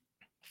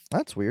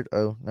 That's weird.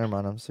 Oh, never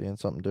mind. I'm seeing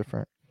something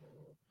different.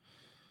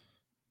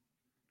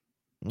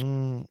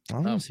 I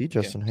don't see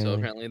Justin Haley. So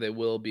apparently they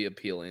will be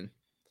appealing.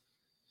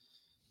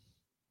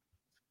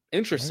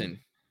 Interesting.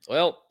 Right.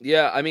 Well,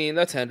 yeah, I mean,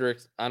 that's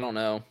Hendricks. I don't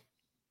know.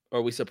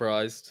 Are we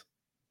surprised?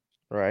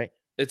 Right.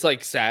 It's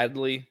like,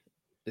 sadly,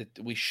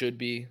 we should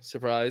be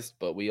surprised,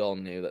 but we all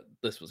knew that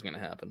this was going to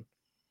happen.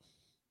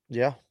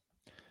 Yeah.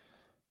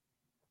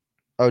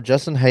 Oh,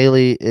 Justin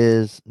Haley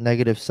is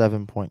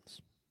 -7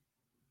 points.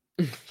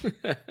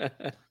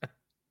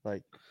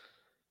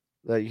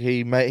 Like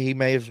he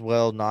may as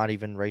well not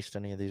even raced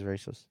any of these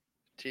races.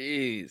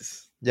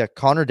 Jeez. Yeah,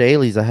 Connor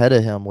Daly's ahead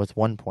of him with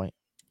 1 point.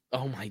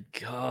 Oh my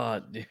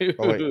god, dude.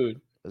 Oh, wait.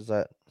 Is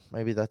that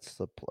maybe that's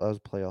the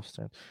playoff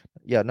stand?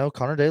 Yeah, no,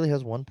 Connor Daly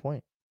has 1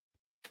 point.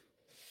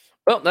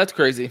 Well, that's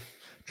crazy.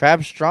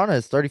 Travis Strana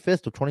is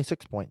 35th with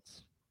 26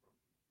 points.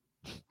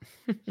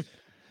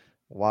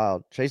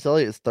 Wild. Chase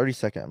Elliott is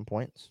 32nd in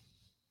points.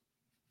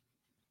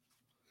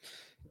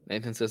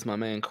 Nathan says my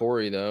man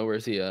Corey, though.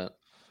 Where's he at?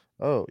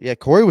 Oh, yeah.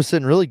 Corey was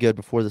sitting really good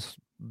before this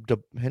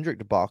Hendrick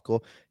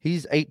debacle.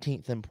 He's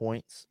 18th in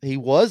points. He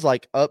was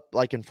up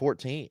in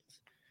 14th.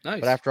 Nice.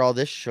 But after all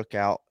this shook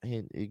out,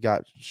 he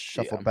got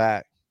shuffled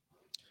back.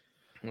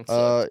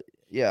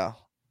 Yeah.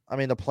 I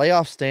mean, the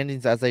playoff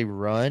standings as they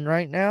run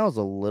right now is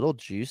a little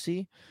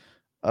juicy.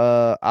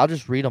 I'll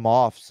just read them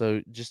off.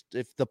 So just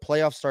if the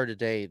playoffs start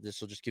today, this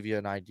will just give you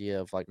an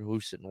idea of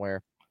who's sitting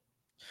where.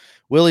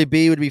 Willie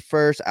B would be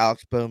first,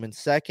 Alex Bowman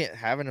second,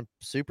 having a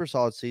super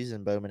solid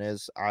season. Bowman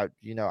is.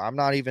 I'm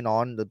not even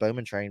on the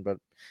Bowman train, but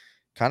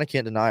kind of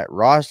can't deny it.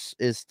 Ross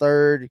is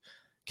third,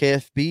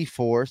 KFB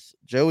fourth,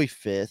 Joey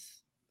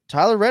fifth,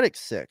 Tyler Reddick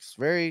sixth.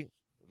 Very,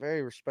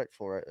 very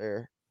respectful right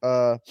there.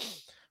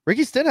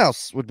 Ricky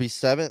Stenhouse would be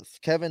seventh,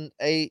 Kevin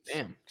eighth,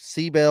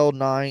 Seabell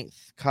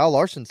ninth, Kyle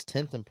Larson's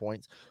 10th in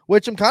points,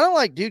 which I'm kind of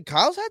like, dude,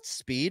 Kyle's had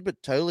speed, but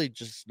totally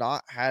just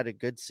not had a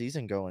good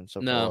season going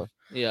so far.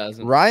 Yeah.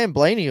 Ryan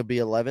Blaney would be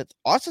 11th.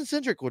 Austin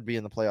Cindric would be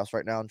in the playoffs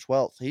right now in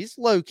 12th. He's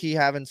low key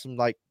having some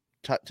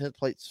 10th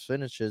place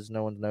finishes.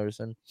 No one's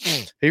noticing.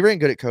 He ran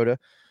good at COTA.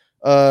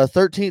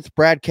 13th,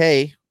 Brad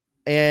K.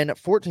 And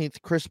 14th,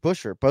 Chris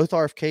Buescher. Both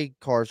RFK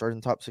cars are in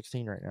the top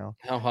 16 right now.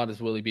 How hot is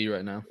Willie B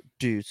right now?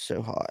 Dude,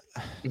 so hot.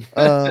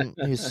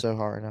 He's so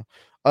hot right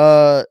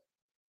now.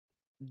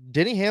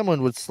 Denny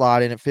Hamlin would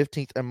slide in at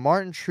 15th, and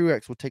Martin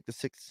Truex would take the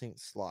 16th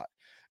slot.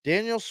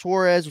 Daniel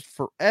Suarez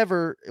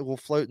forever will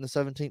float in the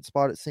 17th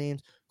spot, it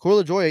seems.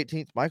 Corey LaJoy,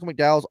 18th. Michael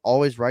McDowell's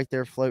always right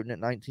there floating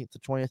at 19th to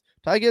 20th.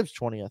 Ty Gibbs,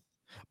 20th.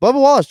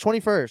 Bubba Wallace,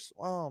 21st.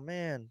 Oh,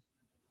 man.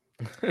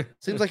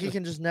 Seems like he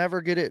can just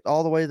never get it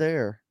all the way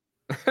there.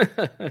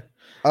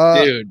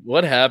 Dude,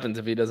 what happens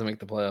if he doesn't make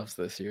the playoffs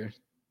this year?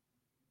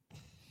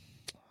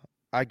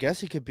 I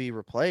guess he could be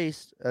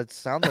replaced. It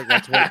sounds like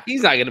that's what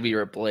he's not going to be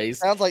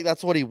replaced. Sounds like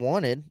that's what he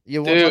wanted.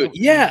 Dude,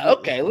 yeah,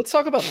 okay. Let's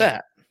talk about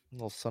that.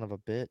 Little son of a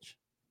bitch.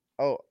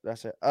 Oh,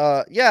 that's it.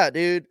 Yeah,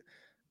 dude.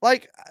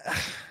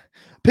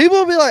 People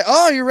will be like,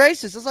 "Oh, you're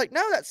racist." It's like,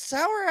 no, that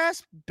sour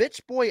ass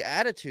bitch boy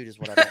attitude is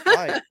what I don't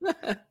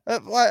like.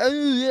 Oh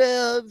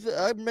yeah,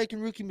 I'm making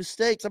rookie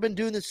mistakes. I've been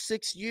doing this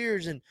 6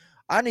 years, and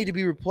I need to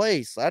be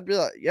replaced. I'd be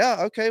like,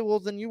 yeah, okay, well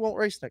then you won't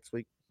race next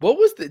week. What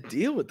was the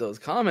deal with those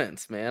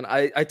comments, man?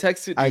 I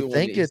texted I you when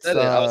think he it's said it.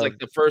 I was like,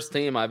 the first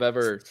time I've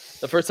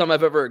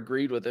ever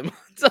agreed with him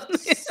on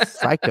something.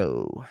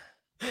 Psycho.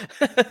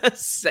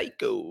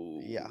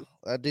 Psycho. Yeah,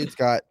 that dude's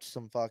got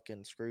some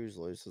fucking screws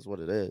loose, is what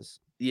it is.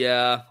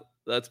 Yeah,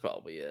 that's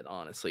probably it,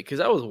 honestly, because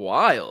that was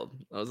wild.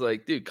 I was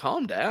like, dude,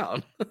 calm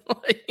down.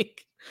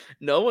 Like,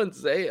 no one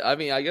say. I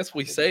mean, I guess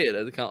we say it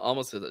as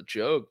almost as a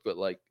joke, but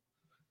like,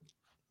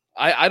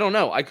 I don't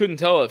know. I couldn't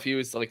tell if he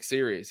was like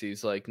serious.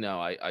 He's like, no,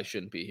 I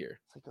shouldn't be here.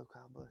 Psycho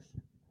Kyle Busch.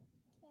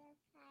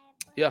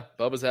 Yeah,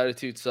 Bubba's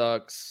attitude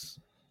sucks.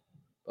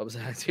 Bubba's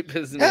attitude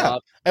pisses me Yeah,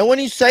 off. and when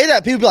you say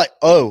that, people be like,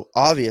 "Oh,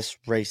 obvious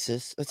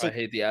racist." It's I like,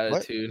 hate the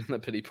attitude and the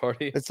pity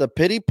party. it's a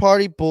pity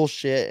party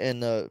bullshit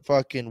and the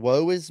fucking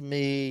woe is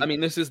me. I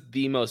mean, this is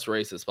the most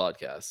racist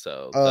podcast,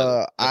 so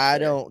I fair.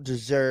 don't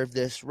deserve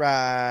this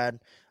ride.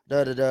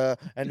 Da da da.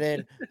 And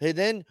then he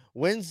then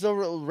wins the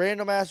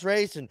random ass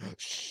race and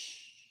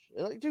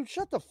like, dude,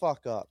 shut the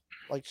fuck up.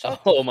 Like,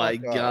 shut the Oh fuck my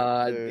up,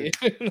 god, dude.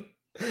 dude.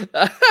 You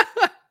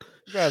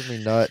drives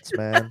me nuts,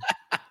 man.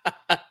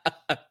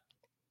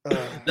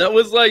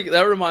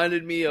 That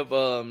reminded me of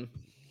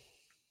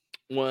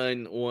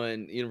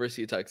when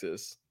University of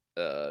Texas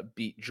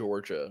beat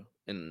Georgia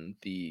in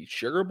the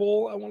Sugar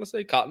Bowl, I want to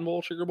say Cotton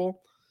Bowl, Sugar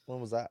Bowl. When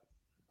was that?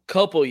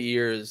 Couple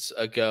years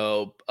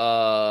ago,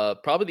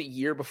 probably the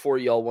year before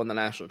y'all won the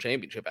national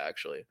championship,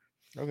 actually.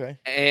 Okay.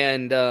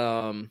 And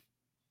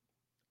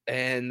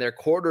their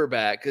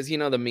quarterback, because you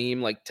know the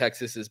meme like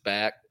Texas is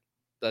back.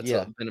 That's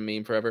been a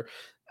meme forever.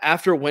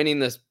 After winning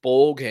this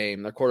bowl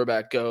game, their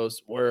quarterback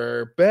goes,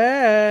 "We're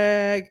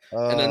back,"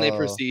 and then they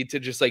proceed to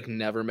just like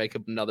never make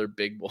another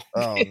big bowl.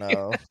 Oh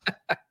no.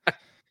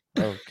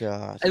 Oh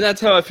god. And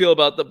that's how I feel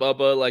about the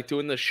Bubba like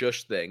doing the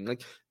shush thing.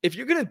 Like if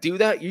you're gonna do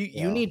that,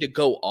 you need to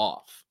go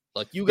off.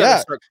 Like you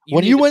gotta start.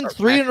 When you win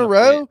 3 in a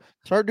row,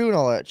 start doing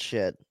all that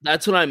shit.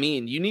 That's what I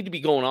mean. You need to be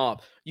going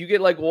off. You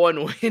get like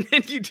one win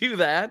and you do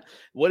that.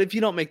 What if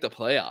you don't make the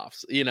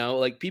playoffs? You know,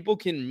 like people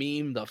can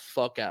meme the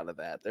fuck out of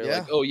that. They're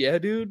like, "Oh yeah,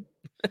 dude."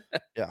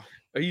 Yeah.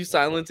 Are you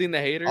silencing the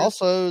haters?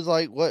 Also, it's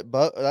like what?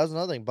 That was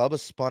another thing. Bubba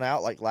spun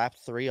out like lap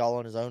 3 all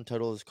on his own,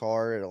 totaled his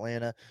car at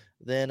Atlanta.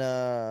 Then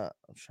I'm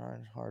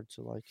trying hard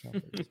to like him.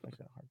 But it's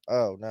making it hard.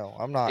 Oh no,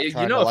 I'm not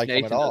trying to like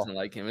him at all. Doesn't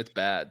like him. It's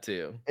bad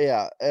too.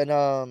 Yeah,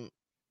 and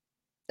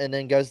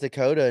then goes to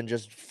COTA and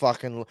just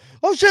fucking,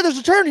 oh shit, there's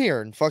a turn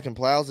here, and fucking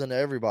plows into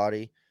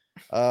everybody.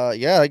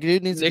 Yeah, like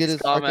dude needs to get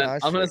his fucking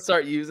eyes. I'm gonna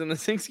start using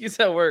this excuse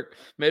at work.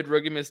 Made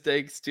rookie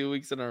mistakes 2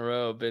 weeks in a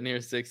row. Been here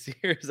 6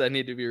 years. I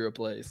need to be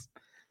replaced.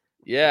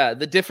 Yeah,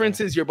 the difference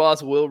is your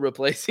boss will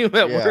replace you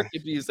at work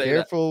if you say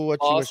careful that. What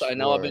boss, you I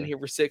know I've been here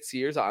for 6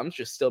 years. I'm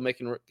just still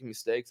making rookie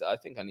mistakes. I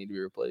think I need to be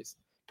replaced.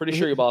 Pretty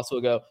sure your boss will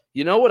go,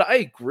 you know what? I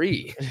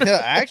agree.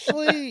 Yeah,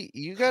 actually,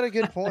 you got a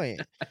good point.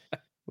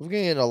 We're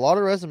getting a lot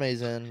of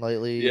resumes in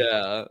lately.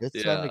 Yeah,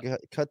 it's time to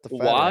cut the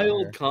fat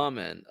wild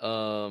comment.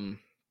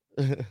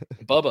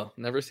 Bubba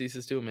never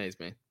ceases to amaze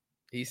me.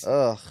 He's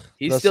the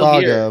still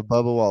saga here. of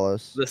Bubba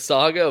Wallace. The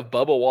saga of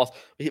Bubba Wallace.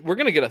 We're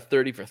gonna get a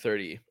 30 for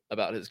 30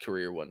 about his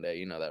career one day.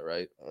 You know that,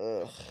 right?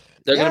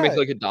 They're gonna make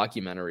like a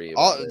documentary.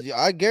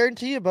 I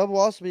guarantee you, Bubba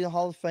Wallace will be in the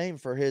Hall of Fame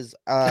for his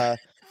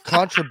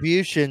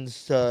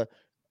contributions to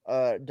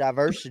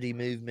diversity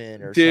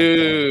movement or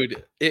dude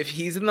something. If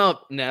he's in the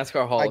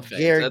NASCAR Hall of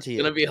Fame, that's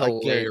gonna be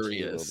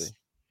hilarious.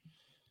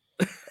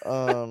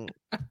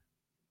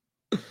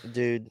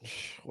 Dude,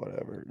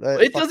 whatever.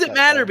 It doesn't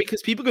matter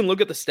because people can look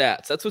at the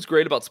stats. That's what's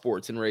great about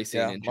sports and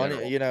racing in general.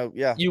 Money, you know,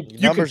 you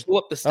numbers, can pull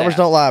up the stats. Numbers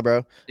don't lie,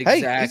 bro.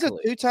 Exactly. Hey, he's a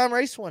 2-time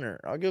race winner.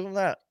 I'll give him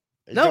that.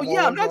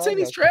 I'm not saying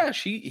he's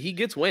trash. He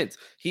gets wins.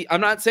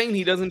 I'm not saying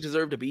he doesn't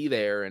deserve to be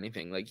there or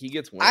anything. Like he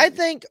gets wins. I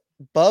think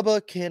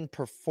Bubba can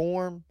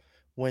perform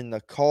when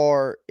the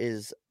car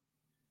is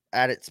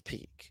at its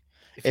peak.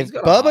 If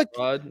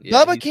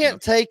Bubba can't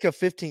take a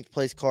 15th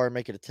place car and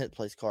make it a 10th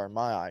place car in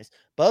my eyes.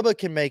 Bubba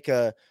can make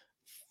a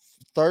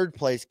 3rd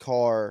place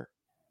car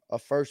a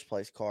 1st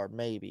place car,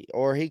 maybe,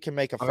 or he can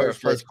make a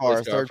 1st place car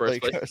a 3rd place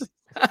car.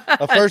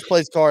 A 1st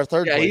place car, a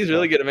 3rd place. Yeah, he's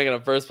really good at making a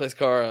 1st place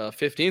car a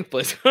 15th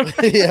place car.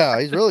 Yeah,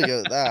 he's really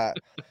good at that.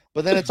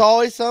 But then it's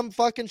always some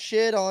fucking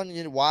shit on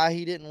why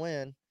he didn't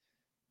win.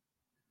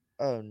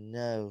 Oh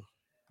no.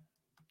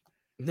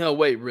 No,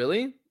 wait,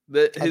 really?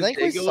 I think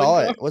we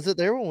saw it. Was it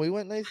there when we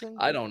went, Nathan?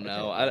 I don't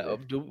know.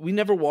 We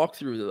never walked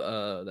through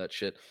that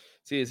shit.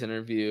 See his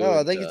interview. Oh,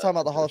 I think you're talking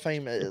about the Hall of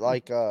Fame,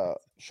 like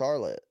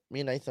Charlotte. Me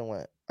and Nathan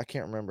went. I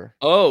can't remember.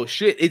 Oh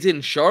shit! It's in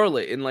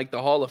Charlotte in like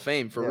the Hall of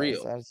Fame for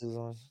real.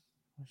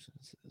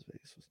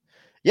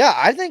 Yeah,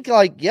 I think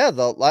I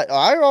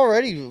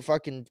already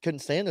fucking couldn't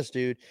stand this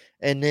dude,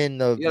 and then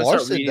the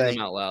Larson thing. Them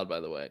out loud,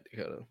 by the way,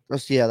 Dakota.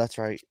 Yeah, that's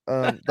right.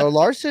 The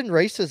Larson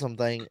racism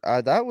thing.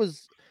 That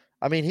was,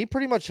 I mean, he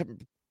pretty much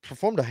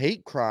performed a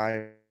hate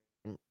crime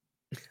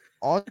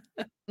on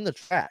the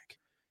track.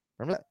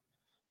 Remember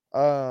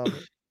that?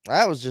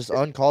 That was just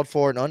uncalled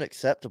for and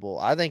unacceptable.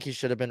 I think he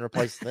should have been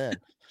replaced then.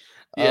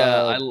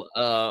 Yeah,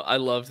 I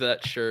love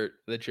that shirt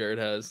that Jared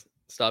has.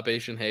 Stop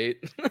Asian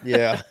hate.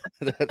 Yeah,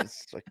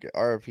 that's like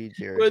RP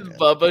Jerry. With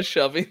Bubba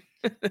shoving.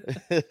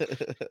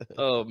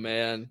 Oh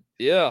man.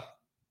 Yeah.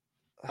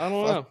 I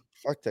don't know.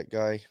 Fuck that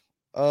guy.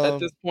 At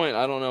this point,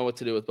 I don't know what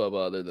to do with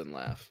Bubba other than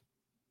laugh.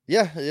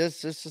 Yeah,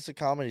 it's just a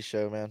comedy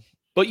show, man.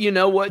 But you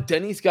know what?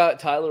 Denny's got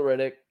Tyler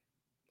Reddick,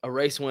 a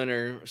race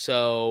winner.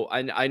 So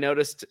I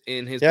noticed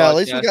in his podcast, at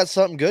least we got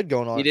something good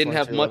going on. He didn't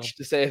have much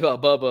to say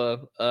about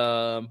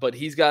Bubba, but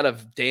he's got a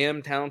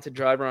damn talented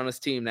driver on his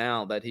team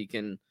now that he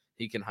can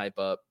hype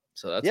up.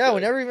 So that's good. We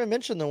good. never even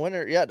mentioned the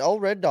winner. Yeah, the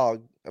old Red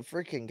Dog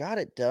freaking got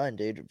it done,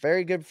 dude.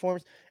 Very good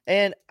performance.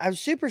 And I'm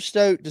super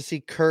stoked to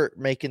see Kurt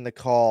making the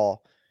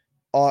call.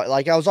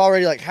 Like I was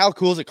already like, how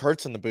cool is it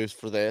Kurt's in the booth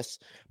for this?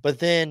 But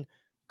then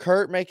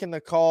Kurt making the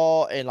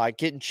call and like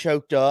getting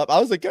choked up. I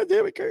was like, God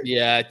damn it, Kurt.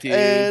 Yeah, dude.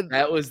 And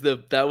that was the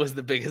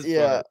biggest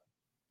part.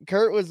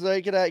 Kurt was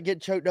like getting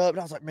choked up, and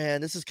I was like,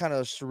 man, this is kind of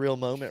a surreal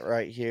moment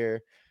right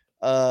here.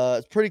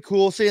 It's pretty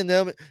cool seeing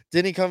them.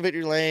 Denny come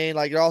victory lane,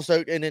 like they're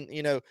also, and then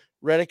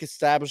Reddick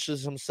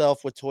establishes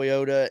himself with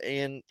Toyota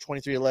and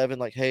 2311,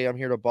 like, hey, I'm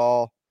here to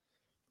ball.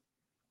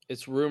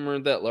 It's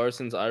rumored that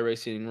Larson's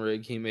iRacing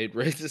rig, he made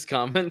racist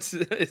comments,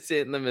 is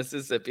in the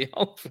Mississippi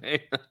Hall of Fame.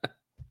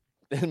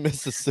 In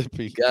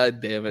Mississippi.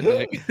 God damn it,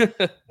 Nick.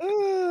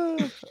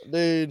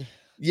 Dude.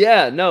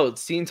 Yeah, no,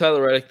 seeing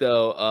Tyler Reddick,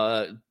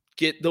 though,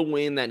 get the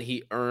win that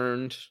he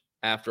earned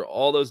after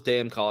all those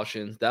damn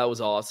cautions. That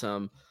was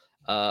awesome.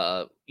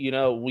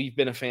 We've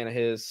been a fan of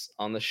his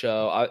on the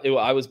show.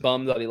 I was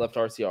bummed that he left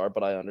RCR,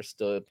 but I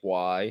understood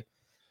why.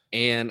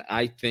 And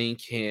I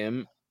think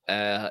him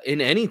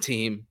in any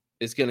team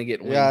is going to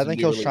get wins. Yeah, I think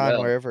he'll shine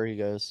wherever he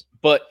goes.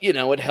 But,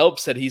 it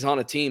helps that he's on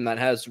a team that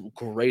has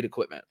great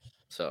equipment.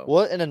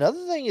 So and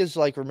another thing is,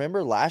 like,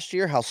 remember last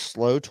year how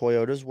slow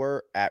Toyotas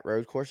were at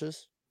road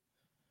courses?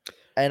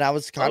 And I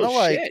was kind of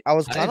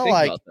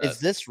like, is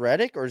this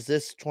Reddick or is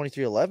this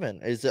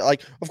 2311? Is it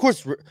like, of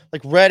course,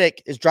 like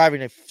Reddick is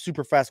driving a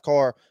super fast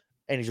car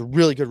and he's a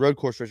really good road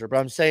course racer. But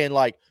I'm saying,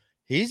 like,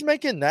 he's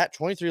making that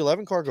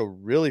 2311 car go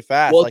really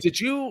fast. Well, like,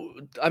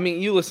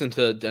 you listened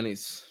to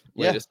Denny's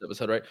latest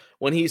episode, right?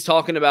 When he's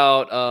talking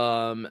about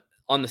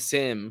on the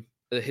sim,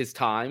 his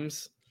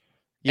times.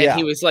 And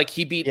he was like,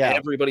 he beat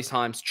everybody's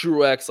times.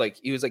 Truex, like,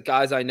 he was like,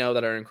 guys I know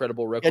that are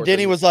incredible road course. And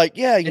Denny was like,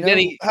 how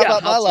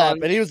about my lap?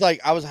 And he was like,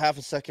 I was half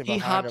a second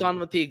behind him. He hopped on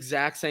with the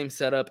exact same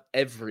setup,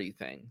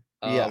 everything.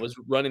 Was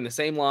running the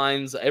same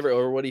lines,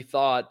 or what he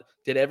thought,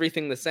 did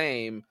everything the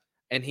same,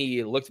 and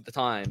he looked at the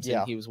times,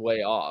 and he was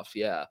way off.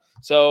 Yeah.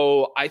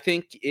 So I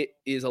think it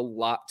is a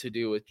lot to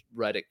do with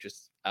Reddick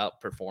just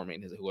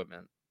outperforming his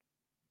equipment.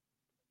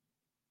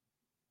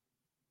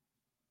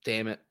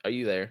 Damn it. Are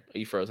you there? Are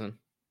you frozen?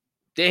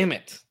 Damn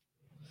it.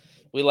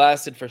 We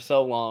lasted for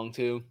so long,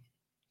 too.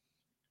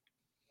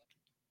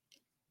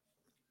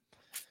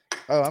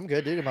 Oh, I'm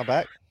good, dude. Am I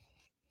back?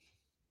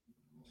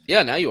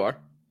 Yeah, now you are.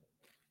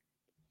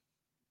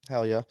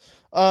 Hell yeah.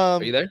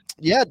 Are you there?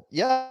 Yeah.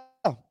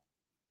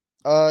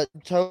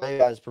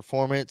 Toyo's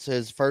performance,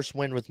 his first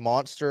win with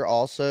Monster,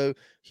 also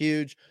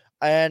huge.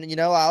 And,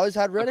 I always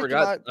had Reddick.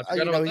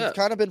 He's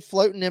kind of been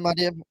floating in my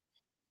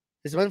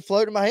He's been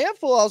floating in my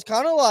handful. I was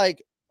kind of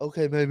like,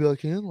 okay, maybe I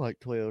can like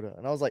Toyota.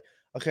 And I was like,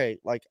 okay,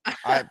 like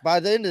by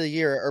the end of the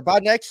year or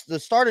the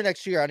start of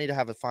next year, I need to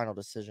have a final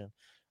decision.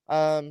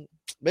 But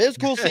it's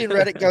cool seeing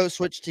Reddick go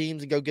switch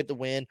teams and go get the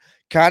win.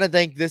 Kind of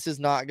think this is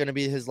not going to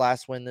be his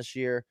last win this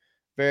year.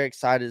 Very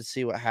excited to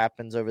see what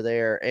happens over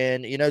there.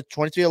 And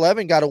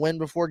 2311 got a win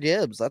before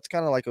Gibbs. That's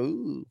kind of like,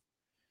 ooh.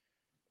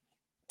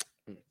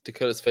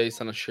 Dakota's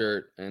face on a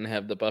shirt and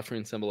have the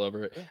buffering symbol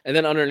over it. And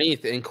then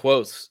underneath in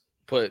quotes,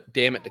 put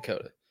 "Damn it,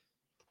 Dakota."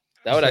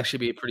 That would actually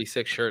be a pretty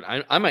sick shirt.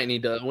 I might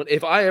need to,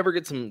 if I ever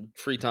get some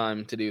free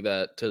time to do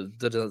that, to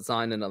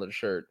design another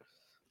shirt,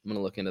 I'm going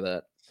to look into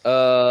that.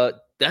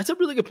 That's a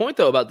really good point,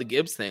 though, about the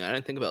Gibbs thing. I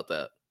didn't think about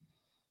that.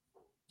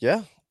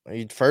 Yeah.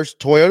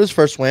 Toyota's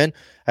first win.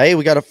 Hey,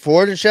 we got a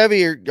Ford and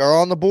Chevy are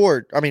on the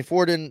board. I mean,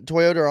 Ford and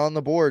Toyota are on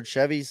the board.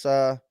 Chevy's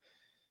kind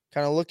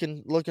of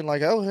looking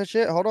like, oh,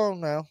 shit, hold on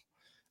now.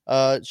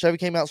 Chevy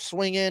came out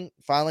swinging.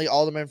 Finally,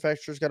 all the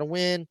manufacturers got a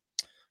win.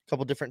 A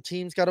couple different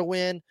teams got a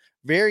win.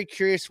 Very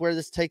curious where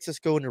this takes us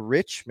going to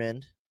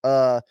Richmond.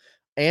 And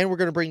we're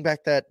going to bring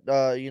back that,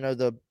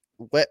 the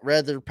wet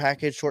weather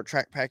package, short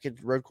track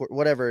package, road course,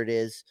 whatever it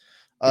is.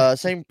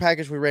 Same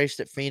package we raced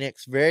at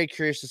Phoenix. Very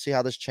curious to see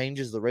how this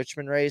changes the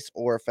Richmond race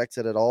or affects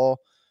it at all.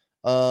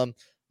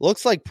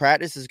 Looks like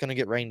practice is going to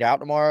get rained out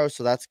tomorrow,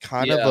 so that's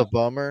kind of a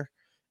bummer.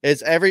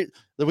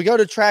 We go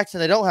to tracks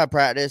and they don't have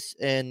practice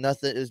and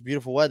nothing is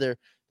beautiful weather.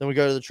 Then we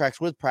go to the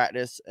tracks with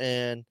practice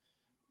and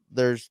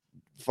there's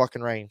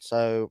fucking rain.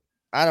 So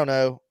I don't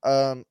know.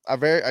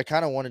 I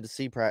kind of wanted to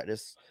see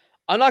practice.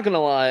 I'm not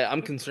gonna lie,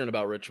 I'm concerned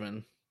about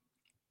Richmond.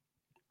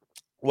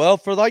 Well,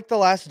 for like the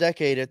last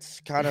decade, it's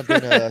kind of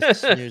been a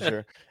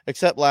snoozer.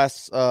 Except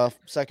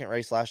second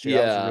race last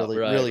year, that was a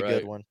really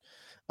good one.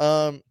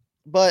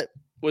 But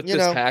with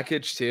this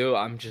package too,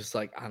 I'm just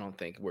like, I don't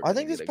think I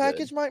think this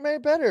package might make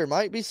it better. It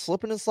might be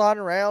slipping and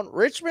sliding around.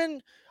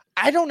 Richmond,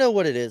 I don't know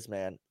what it is,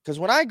 man. Because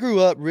when I grew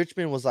up,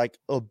 Richmond was like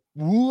a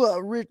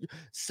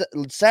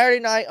Saturday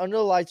night under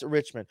the lights at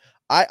Richmond.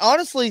 I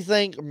honestly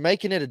think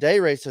making it a day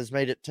race has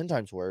made it 10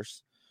 times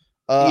worse.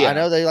 I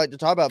know they like to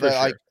talk about, but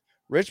like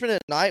Richmond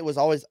at night was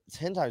always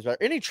 10 times better.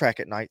 Any track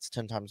at night's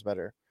 10 times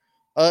better.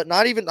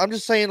 Not even. I'm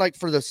just saying, like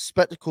for the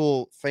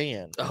spectacle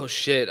fan. Oh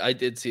shit! I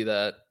did see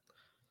that.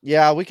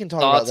 Yeah, we can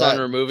talk about Thoughts that.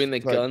 on removing the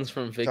Like, guns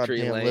from Victory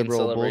goddamn Lane liberal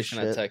celebration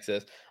at bullshit.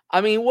 Texas.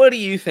 I mean, what do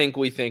you think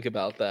we think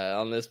about that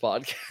on this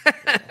podcast?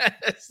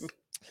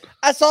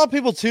 I saw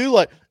people too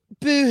like,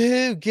 boo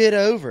hoo, get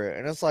over it,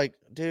 and it's like,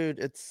 dude,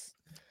 it's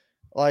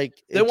like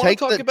They want to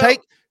talk about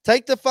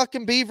take the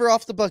fucking beaver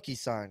off the Bucky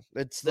sign.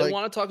 It's they like,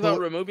 want to talk about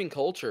removing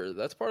culture.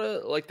 That's part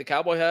of like the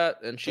cowboy hat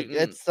and shooting.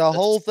 It's the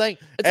whole thing.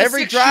 It's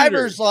Every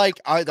driver's like,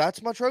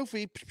 that's my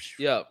trophy.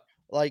 Yeah,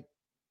 like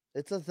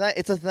it's a thing.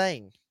 It's a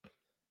thing.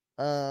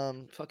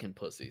 Fucking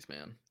pussies,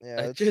 man.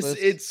 Yeah,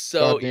 it's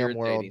so irritating.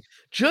 World.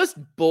 Just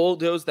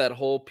bulldoze that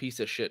whole piece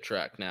of shit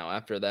track now.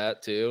 After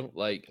that, too,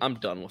 like I'm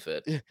done with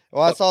it.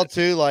 Well, I saw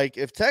too. Like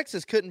if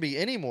Texas couldn't be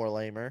any more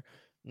lamer,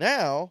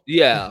 now.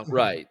 Yeah,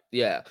 right.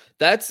 Yeah,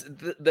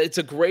 it's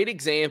a great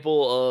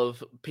example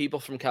of people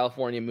from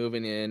California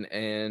moving in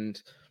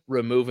and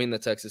removing the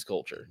Texas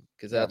culture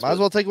because that's might as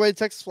well take away the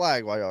Texas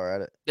flag while y'all are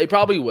at it. They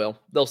probably will.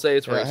 They'll say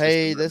it's racist.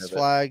 Hey, this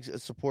flag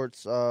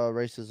supports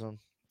racism.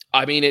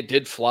 I mean, it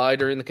did fly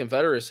during the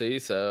Confederacy,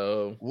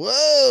 so.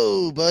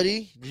 Whoa,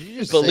 buddy! Did you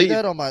just say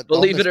that on my?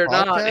 Believe it or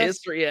podcast? not,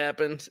 history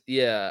happened.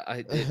 Yeah,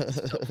 it's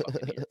so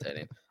fucking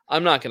irritating.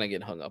 I'm not gonna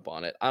get hung up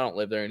on it. I don't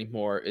live there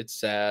anymore. It's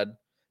sad.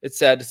 It's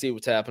sad to see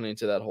what's happening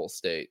to that whole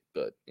state,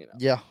 but you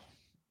know.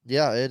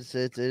 Yeah, it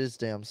is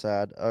damn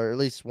sad, or at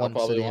least one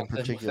city in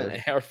particular.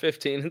 An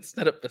AR-15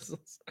 instead of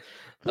pistols.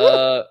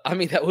 I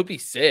mean, that would be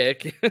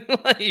sick.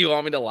 You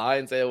want me to lie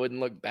and say it wouldn't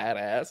look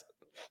badass?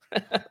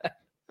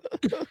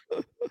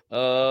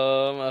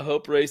 I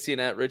hope racing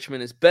at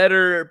Richmond is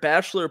better.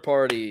 Bachelor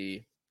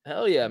party.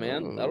 Hell yeah,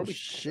 man. That'll be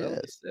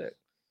sick.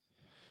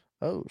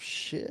 Oh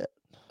shit.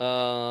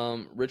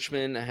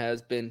 Richmond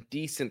has been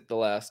decent the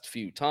last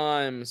few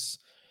times.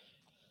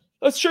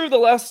 That's true.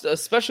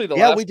 Especially the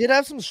last. Yeah, we did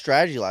have some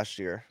strategy last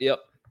year. Yep.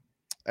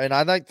 And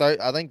I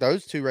think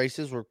those two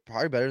races were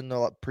probably better than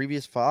the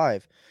previous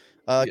 5.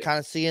 Kind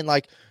of seeing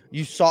like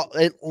you saw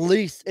at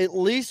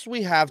least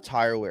we have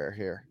tire wear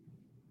here.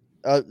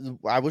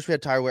 I wish we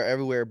had tire wear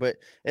everywhere, but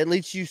at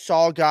least you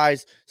saw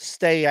guys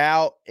stay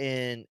out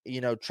and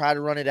try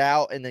to run it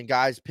out, and then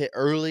guys pit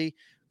early,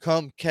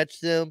 come catch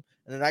them,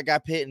 and then that guy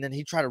pit, and then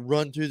he tried to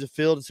run through the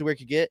field and see where he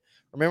could get.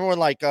 Remember when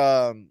like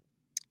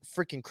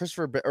freaking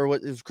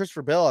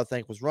Christopher Bell, I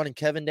think, was running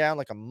Kevin down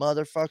like a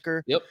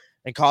motherfucker. Yep.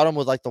 And caught him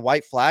with like the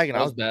white flag, and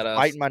I was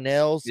biting my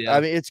nails. Yeah. I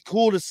mean, it's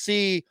cool to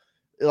see,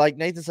 like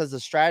Nathan says, the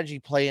strategy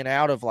playing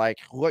out of like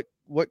what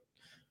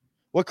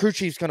crew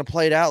chief's going to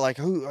play it out, like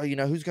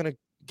who's going to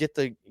get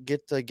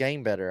the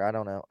game better. I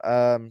don't know.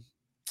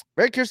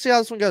 Very curious to see how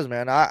this one goes,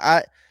 man.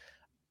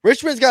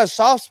 Richmond's got a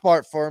soft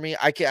spot for me.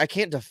 I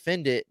can't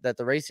defend it that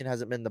the racing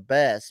hasn't been the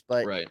best,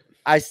 but right.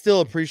 I still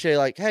appreciate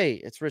like, hey,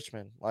 it's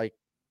Richmond. Like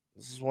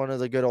this is one of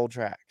the good old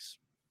tracks,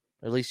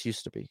 at least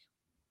used to be.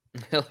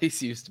 At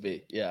least used to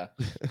be, yeah.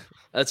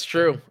 That's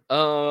true.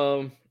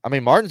 I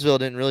mean, Martinsville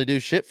didn't really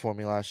do shit for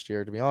me last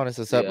year, to be honest,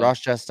 except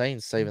Ross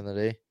Chastain saving the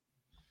day.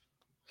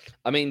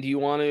 I mean, do you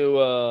want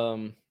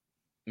to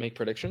make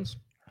predictions?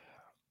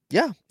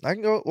 Yeah, I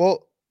can go.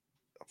 Well,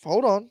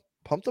 hold on.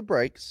 Pump the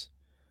brakes.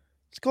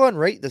 Let's go ahead and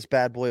rate this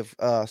bad boy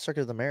of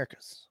Circuit of the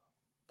Americas.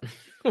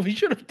 We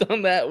should have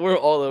done that. We're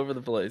all over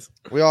the place.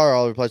 We are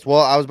all over the place.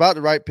 Well, I was about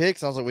to write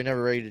picks. I was like, we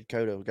never rated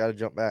COTA. We got to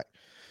jump back.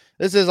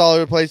 This is all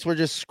over the place. We're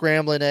just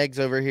scrambling eggs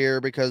over here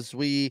because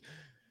we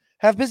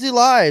have busy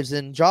lives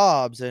and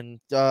jobs, and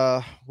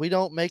we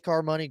don't make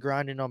our money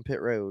grinding on pit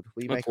road.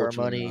 We make our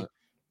money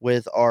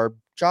with our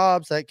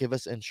jobs that give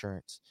us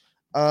insurance.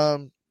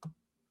 COTA,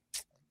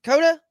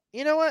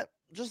 you know what?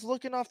 Just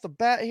looking off the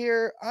bat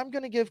here, I'm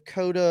going to give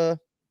COTA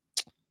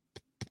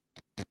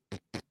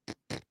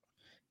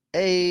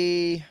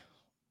a...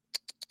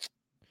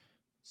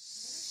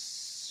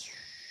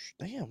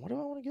 Damn, what do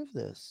I want to give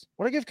this?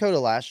 What did I give COTA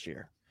last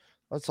year?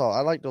 That's all. I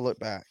like to look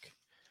back.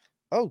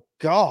 Oh,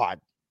 God.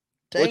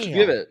 Damn. What'd you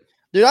give it?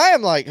 Dude, I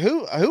am like,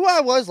 who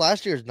I was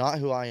last year is not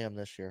who I am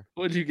this year.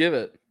 What'd you give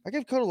it? I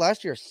gave COTA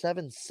last year a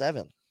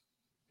 7-7.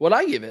 What'd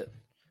I give it?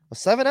 A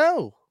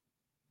 7-0.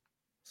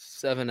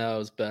 7-0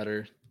 is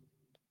better.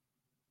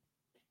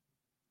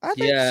 I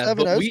think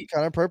 7-0 is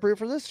kind of appropriate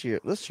for this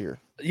year.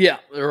 Yeah,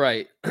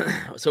 right.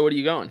 So what are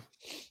you going?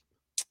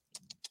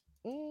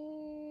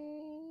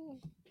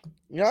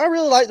 I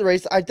really like the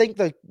race. I think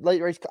the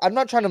late race. I'm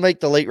not trying to make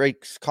the late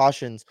race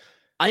cautions.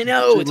 I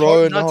know it's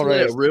hard not to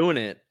let it ruin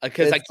it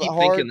because I keep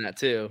thinking that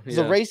too. Yeah.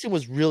 The racing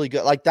was really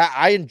good. Like that,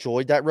 I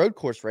enjoyed that road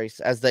course race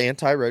as the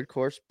anti-road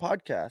course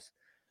podcast.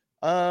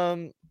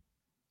 I'm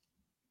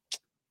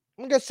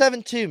gonna go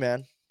 7-2,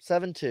 man.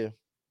 7-2.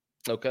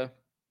 Okay.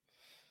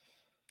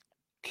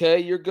 Okay,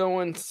 you're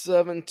going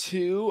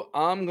 7-2.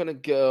 I'm gonna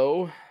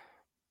go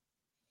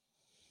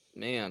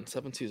Man,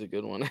 7-2 is a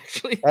good one,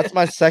 actually. That's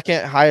my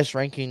second highest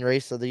ranking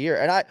race of the year.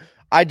 And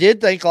I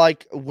did think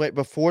like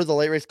before the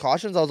late race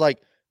cautions, I was like,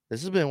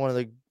 this has been one of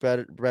the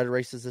better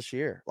races this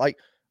year. Like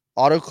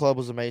Auto Club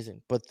was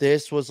amazing, but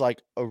this was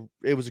like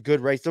it was a good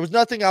race. There was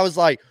nothing I was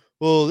like,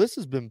 well, this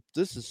has been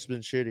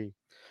shitty.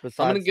 Besides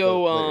I'm gonna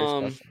go. the late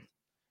race caution.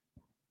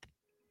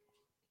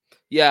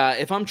 Yeah,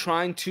 if I'm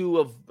trying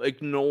to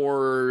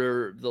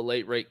ignore the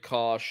late rate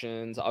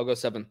cautions, I'll go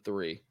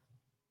 7-3.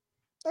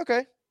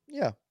 Okay,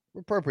 yeah,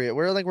 appropriate.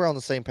 I think we're on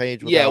the same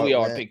page. With Yeah, how we it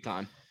are went. big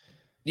time.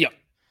 Yep.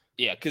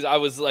 Yeah, because I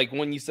was like,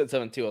 when you said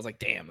 7-2, I was like,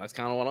 damn, that's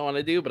kind of what I want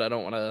to do, but I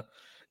don't want to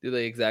do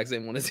the exact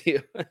same one as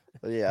you.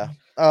 Yeah,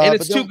 and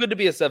it's too good to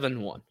be a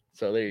 7-1.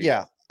 So there you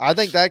go. I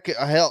think that could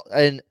help.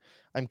 And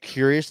I'm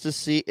curious to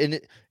see. And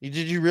did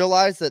you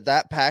realize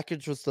that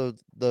package was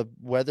the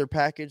weather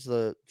package,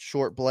 the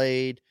short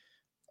blade,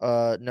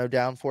 no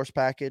downforce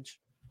package?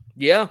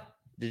 Yeah.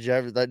 Did you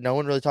ever that no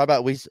one really talked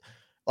about?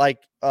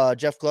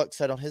 Jeff Gluck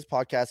said on his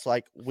podcast,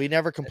 like we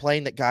never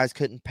complained that guys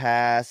couldn't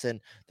pass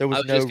and there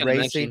was no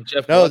racing.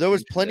 No, there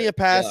was plenty of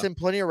passing,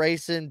 plenty of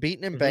racing,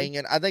 beating and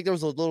banging. I think there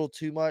was a little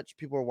too much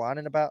people were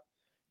whining about.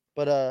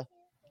 But all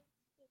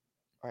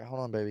right,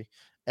 hold on, baby.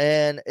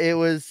 And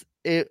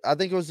I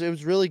think it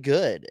was really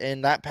good.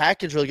 And that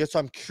package really good. So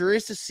I'm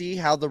curious to see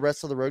how the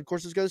rest of the road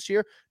courses go this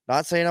year.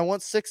 Not saying I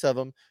want 6 of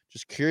them,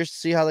 just curious to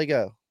see how they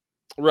go.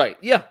 Right.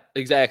 Yeah,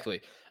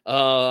 exactly.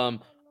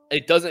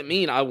 It doesn't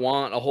mean I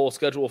want a whole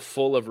schedule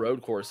full of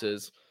road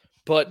courses,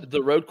 but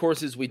the road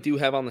courses we do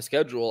have on the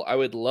schedule, I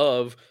would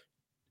love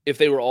if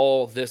they were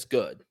all this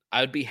good.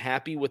 I would be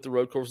happy with the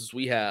road courses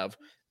we have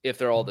if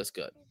they're all this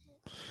good.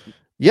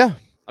 Yeah.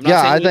 I'm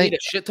not saying we need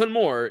a shit ton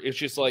more. It's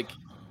just like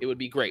it would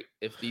be great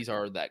if these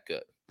are that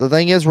good. The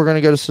thing is, we're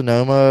gonna go to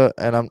Sonoma,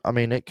 and I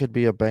mean, it could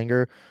be a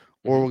banger,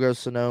 or we'll go to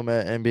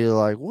Sonoma and be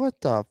like, "What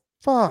the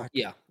fuck?"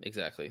 Yeah,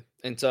 exactly.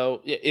 And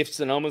so, if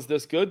Sonoma's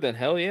this good, then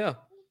hell yeah.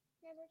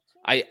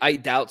 I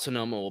doubt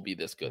Sonoma will be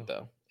this good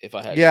though. If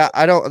I had,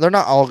 I don't. They're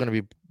not all gonna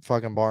be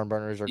fucking barn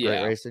burners or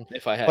great racing.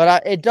 If I had,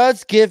 but it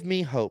does give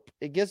me hope.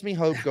 It gives me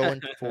hope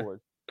going forward.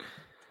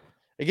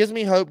 It gives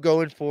me hope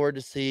going forward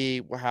to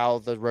see how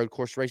the road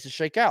course races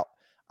shake out.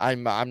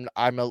 I'm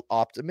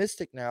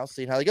optimistic now,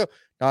 seeing how they go.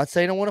 Not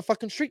saying I want a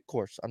fucking street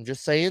course. I'm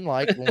just saying,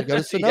 like, when we go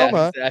to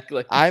Sonoma,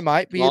 exactly. I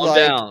might be Calm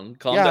down,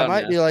 I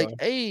might be like,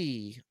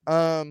 hey,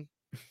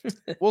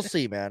 we'll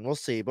see, man. We'll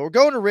see. But we're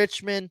going to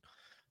Richmond.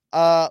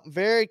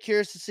 Very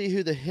curious to see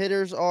who the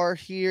hitters are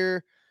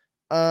here.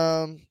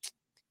 And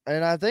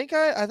I think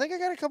I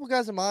got a couple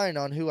guys in mind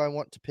on who I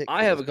want to pick.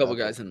 I have a couple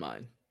guys in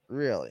mind.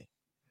 Really?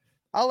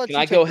 I'll let Can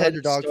you I take go the ahead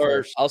underdog and start?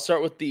 first. I'll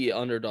start with the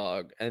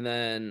underdog, and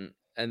then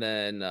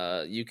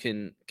you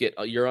can get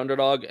your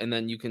underdog, and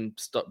then you can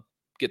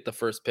get the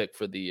first pick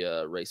for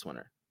the race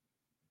winner.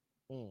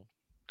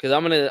 Because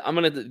I'm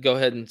gonna go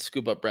ahead and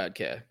scoop up Brad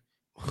K.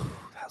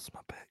 That's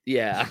my pick.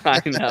 Yeah,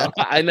 I know.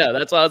 I know.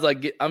 That's why I was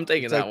like, I'm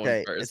taking that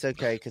one first. It's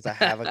okay because I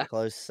have a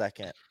close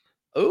second.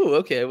 Oh,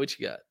 okay. What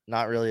you got?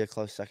 Not really a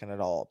close second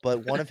at all,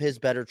 but one of his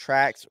better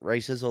tracks,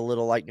 races a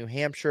little like New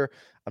Hampshire.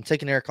 I'm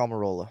taking Eric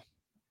Almirola.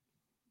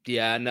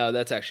 Yeah, no,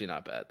 that's actually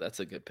not bad. That's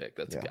a good pick.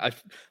 That's good.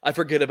 I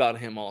forget about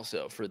him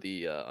also for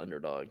the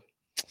underdog.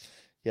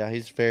 Yeah,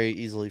 he's very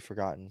easily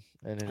forgotten.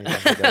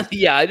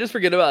 Yeah, I just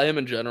forget about him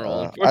in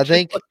general. I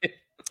think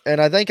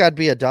I'd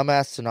be a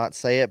dumbass to not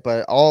say it,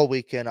 but all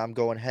weekend I'm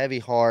going heavy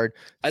hard,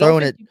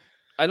 throwing it.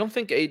 I don't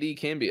think AD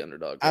can be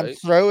underdog. Right? I'm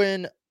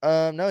throwing.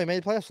 No, he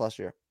made the playoffs last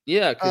year.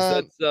 Yeah,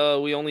 because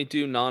that's we only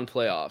do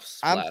non-playoffs.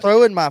 I'm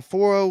throwing my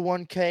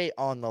 401k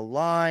on the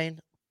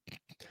line.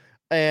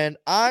 And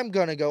I'm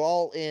gonna go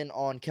all in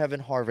on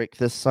Kevin Harvick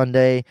this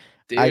Sunday.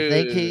 Dude,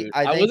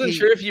 I wasn't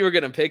sure if you were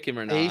gonna pick him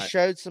or not. He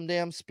showed some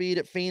damn speed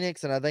at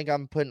Phoenix, and I think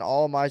I'm putting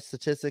all my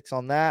statistics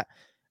on that.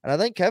 And I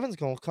think Kevin's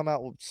gonna come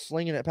out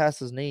slinging it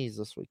past his knees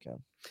this weekend.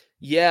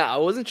 Yeah, I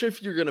wasn't sure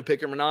if you were gonna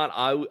pick him or not.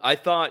 I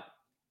thought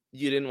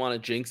you didn't want to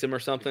jinx him or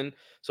something,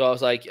 so I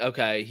was like,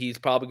 okay, he's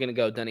probably gonna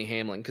go Denny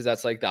Hamlin because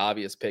that's like the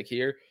obvious pick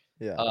here.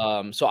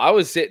 Yeah. So I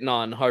was sitting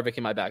on Harvick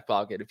in my back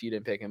pocket if you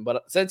didn't pick him.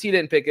 But since you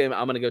didn't pick him,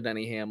 I'm going to go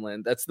Denny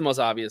Hamlin. That's the most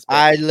obvious pick.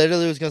 I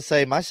literally was going to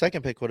say my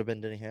second pick would have been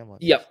Denny Hamlin.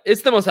 Yep.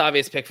 It's the most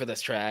obvious pick for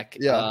this track.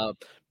 Yeah.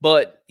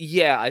 But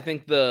yeah, I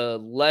think the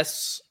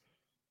less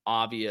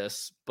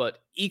obvious, but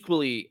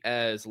equally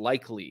as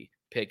likely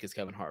pick is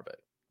Kevin Harvick.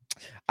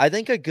 I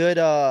think a good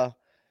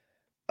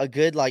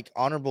like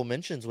honorable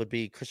mentions would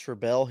be Christopher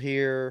Bell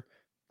here.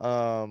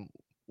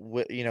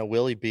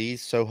 Willie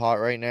B's so hot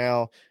right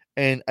now.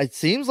 And it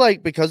seems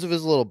like because of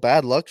his little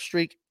bad luck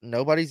streak,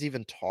 nobody's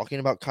even talking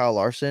about Kyle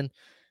Larson.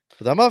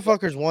 But that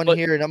motherfucker's won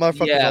here, and that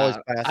motherfucker's always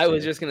passed. I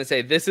was just gonna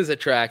say this is a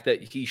track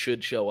that he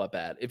should show up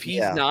at. If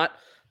he's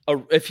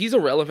if he's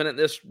irrelevant at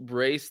this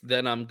race,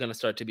 then I'm gonna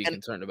start to be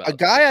concerned about a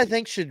guy I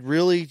think should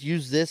really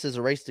use this as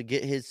a race to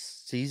get his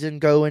season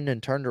going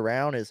and turned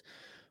around. Is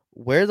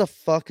where the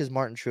fuck has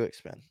Martin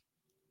Truex been?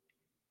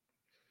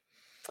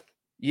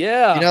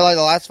 Yeah, like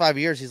the last 5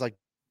 years, he's like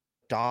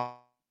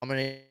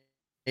dominating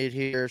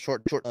here,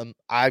 short.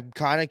 I'm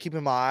kind of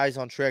keeping my eyes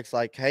on Truex.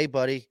 Like, hey,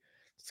 buddy,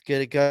 Let's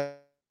get it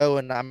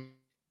going.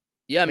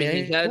 Yeah, I mean,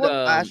 he had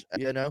flash,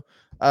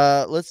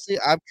 let's see.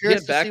 I'm he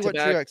had curious to see what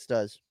back-to-back. Truex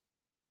does.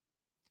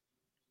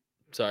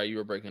 Sorry, you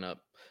were breaking up.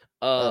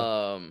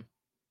 Oh,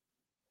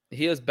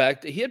 He had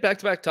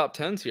back-to-back top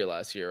 10s here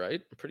last year,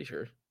 right? I'm pretty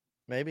sure.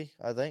 maybe.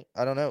 I think.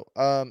 I don't know.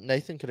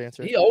 Nathan could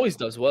answer. He always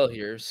does well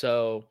here.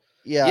 So,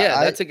 Yeah,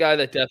 yeah, that's a guy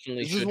that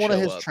definitely this is should one of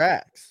show his up.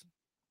 tracks.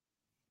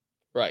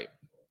 Right.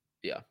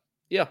 Yeah.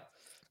 Yeah.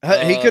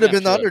 He could have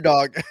been the Truex.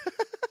 underdog.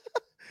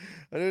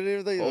 I didn't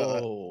even think about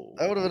that. Oh.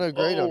 That would have been a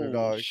great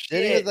underdog.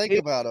 Didn't even Shit, think dude.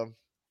 about him.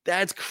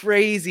 That's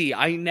crazy.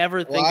 I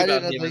never think Why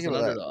about didn't I him think as an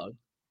about that? underdog.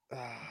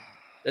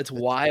 That's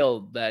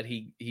wild that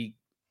he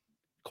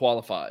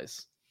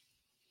qualifies.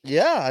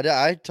 Yeah,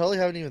 I totally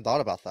haven't even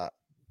thought about that.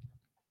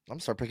 I'm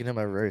gonna start picking him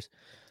over race.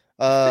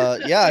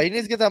 Yeah, he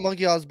needs to get that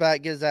monkey off his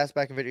back, get his ass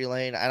back in victory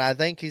lane, and I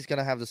think he's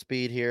gonna have the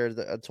speed here.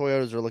 The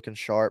Toyotas are looking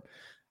sharp.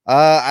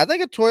 I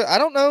think I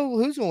don't know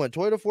who's gonna win,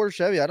 Toyota, Ford, or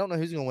Chevy. I don't know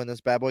who's gonna win this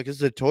bad boy because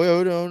the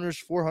Toyota owners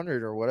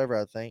 400 or whatever.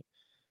 I think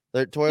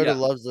the Toyota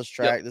loves this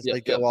track.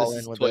 They go all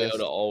in with Toyota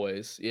this.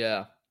 always.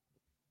 Yeah.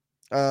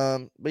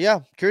 But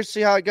yeah, curious to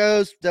see how it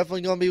goes.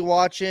 Definitely gonna be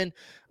watching.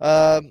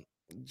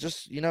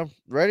 Just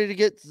ready to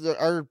get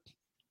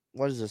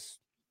what is this?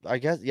 I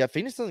guess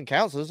Phoenix doesn't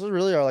count, so this is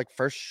really our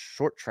first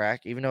short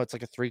track, even though it's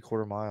like a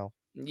 3/4 mile.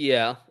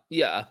 Yeah,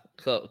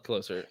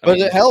 closer. But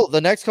hell, the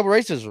next couple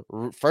races: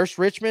 first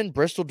Richmond,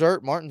 Bristol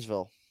Dirt,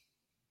 Martinsville.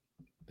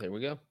 There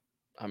we go.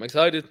 I'm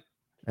excited.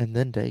 And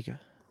then Dega.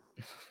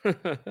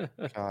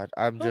 God,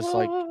 I'm just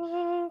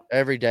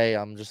every day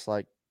I'm just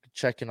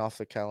checking off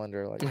the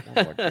calendar one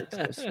more dates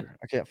this year.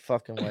 I can't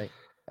fucking wait.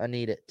 I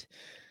need it.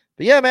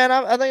 But yeah, man,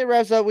 I think it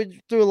wraps up.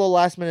 We threw a little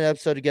last minute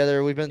episode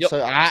together. We've been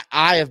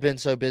I have been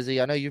so busy.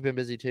 I know you've been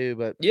busy too,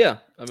 but yeah,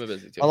 I've been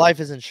busy too. My life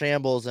is in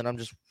shambles and I'm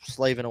just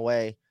slaving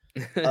away.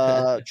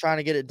 Trying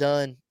to get it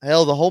done.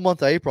 Hell, the whole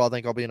month of April, I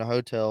think I'll be in a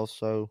hotel.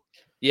 So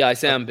yeah, I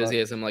say I'm busy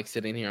as I'm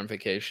sitting here on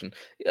vacation.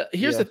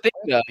 Here's the thing,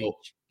 though.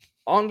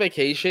 On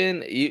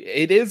vacation,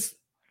 it is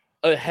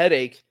a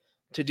headache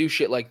to do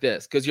shit like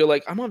this because you're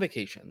I'm on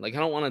vacation. I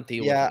don't want to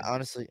deal with it. Yeah,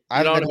 honestly,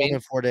 I've been home in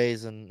 4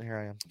 days and here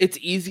I am. It's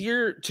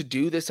easier to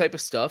do this type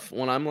of stuff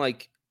when I'm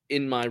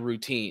in my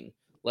routine.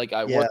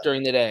 I work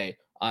during the day.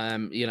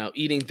 I'm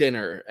eating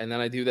dinner and then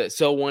I do that.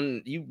 So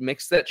when you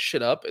mix that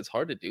shit up, it's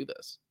hard to do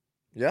this.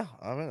 Yeah,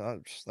 I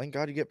mean, thank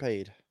God you get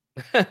paid.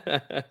 But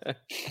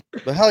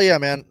hell yeah,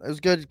 man, it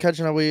was good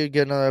catching up with you,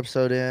 get another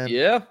episode in.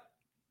 Yeah,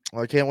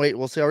 I can't wait.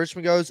 We'll see how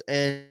Richmond goes,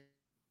 and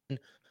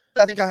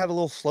I think I have a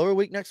little slower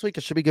week next week.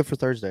 It should be good for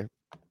Thursday.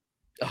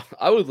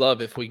 I would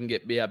love if we can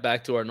get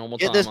back to our normal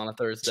time on a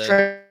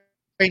Thursday.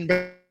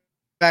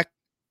 Back.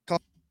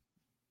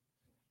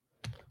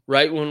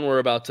 Right when we're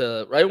about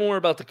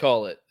to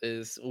call it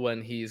is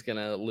when he's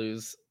gonna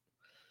lose.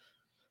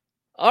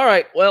 All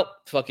right, well,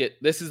 fuck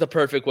it. This is the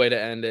perfect way to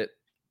end it.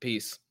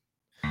 Peace.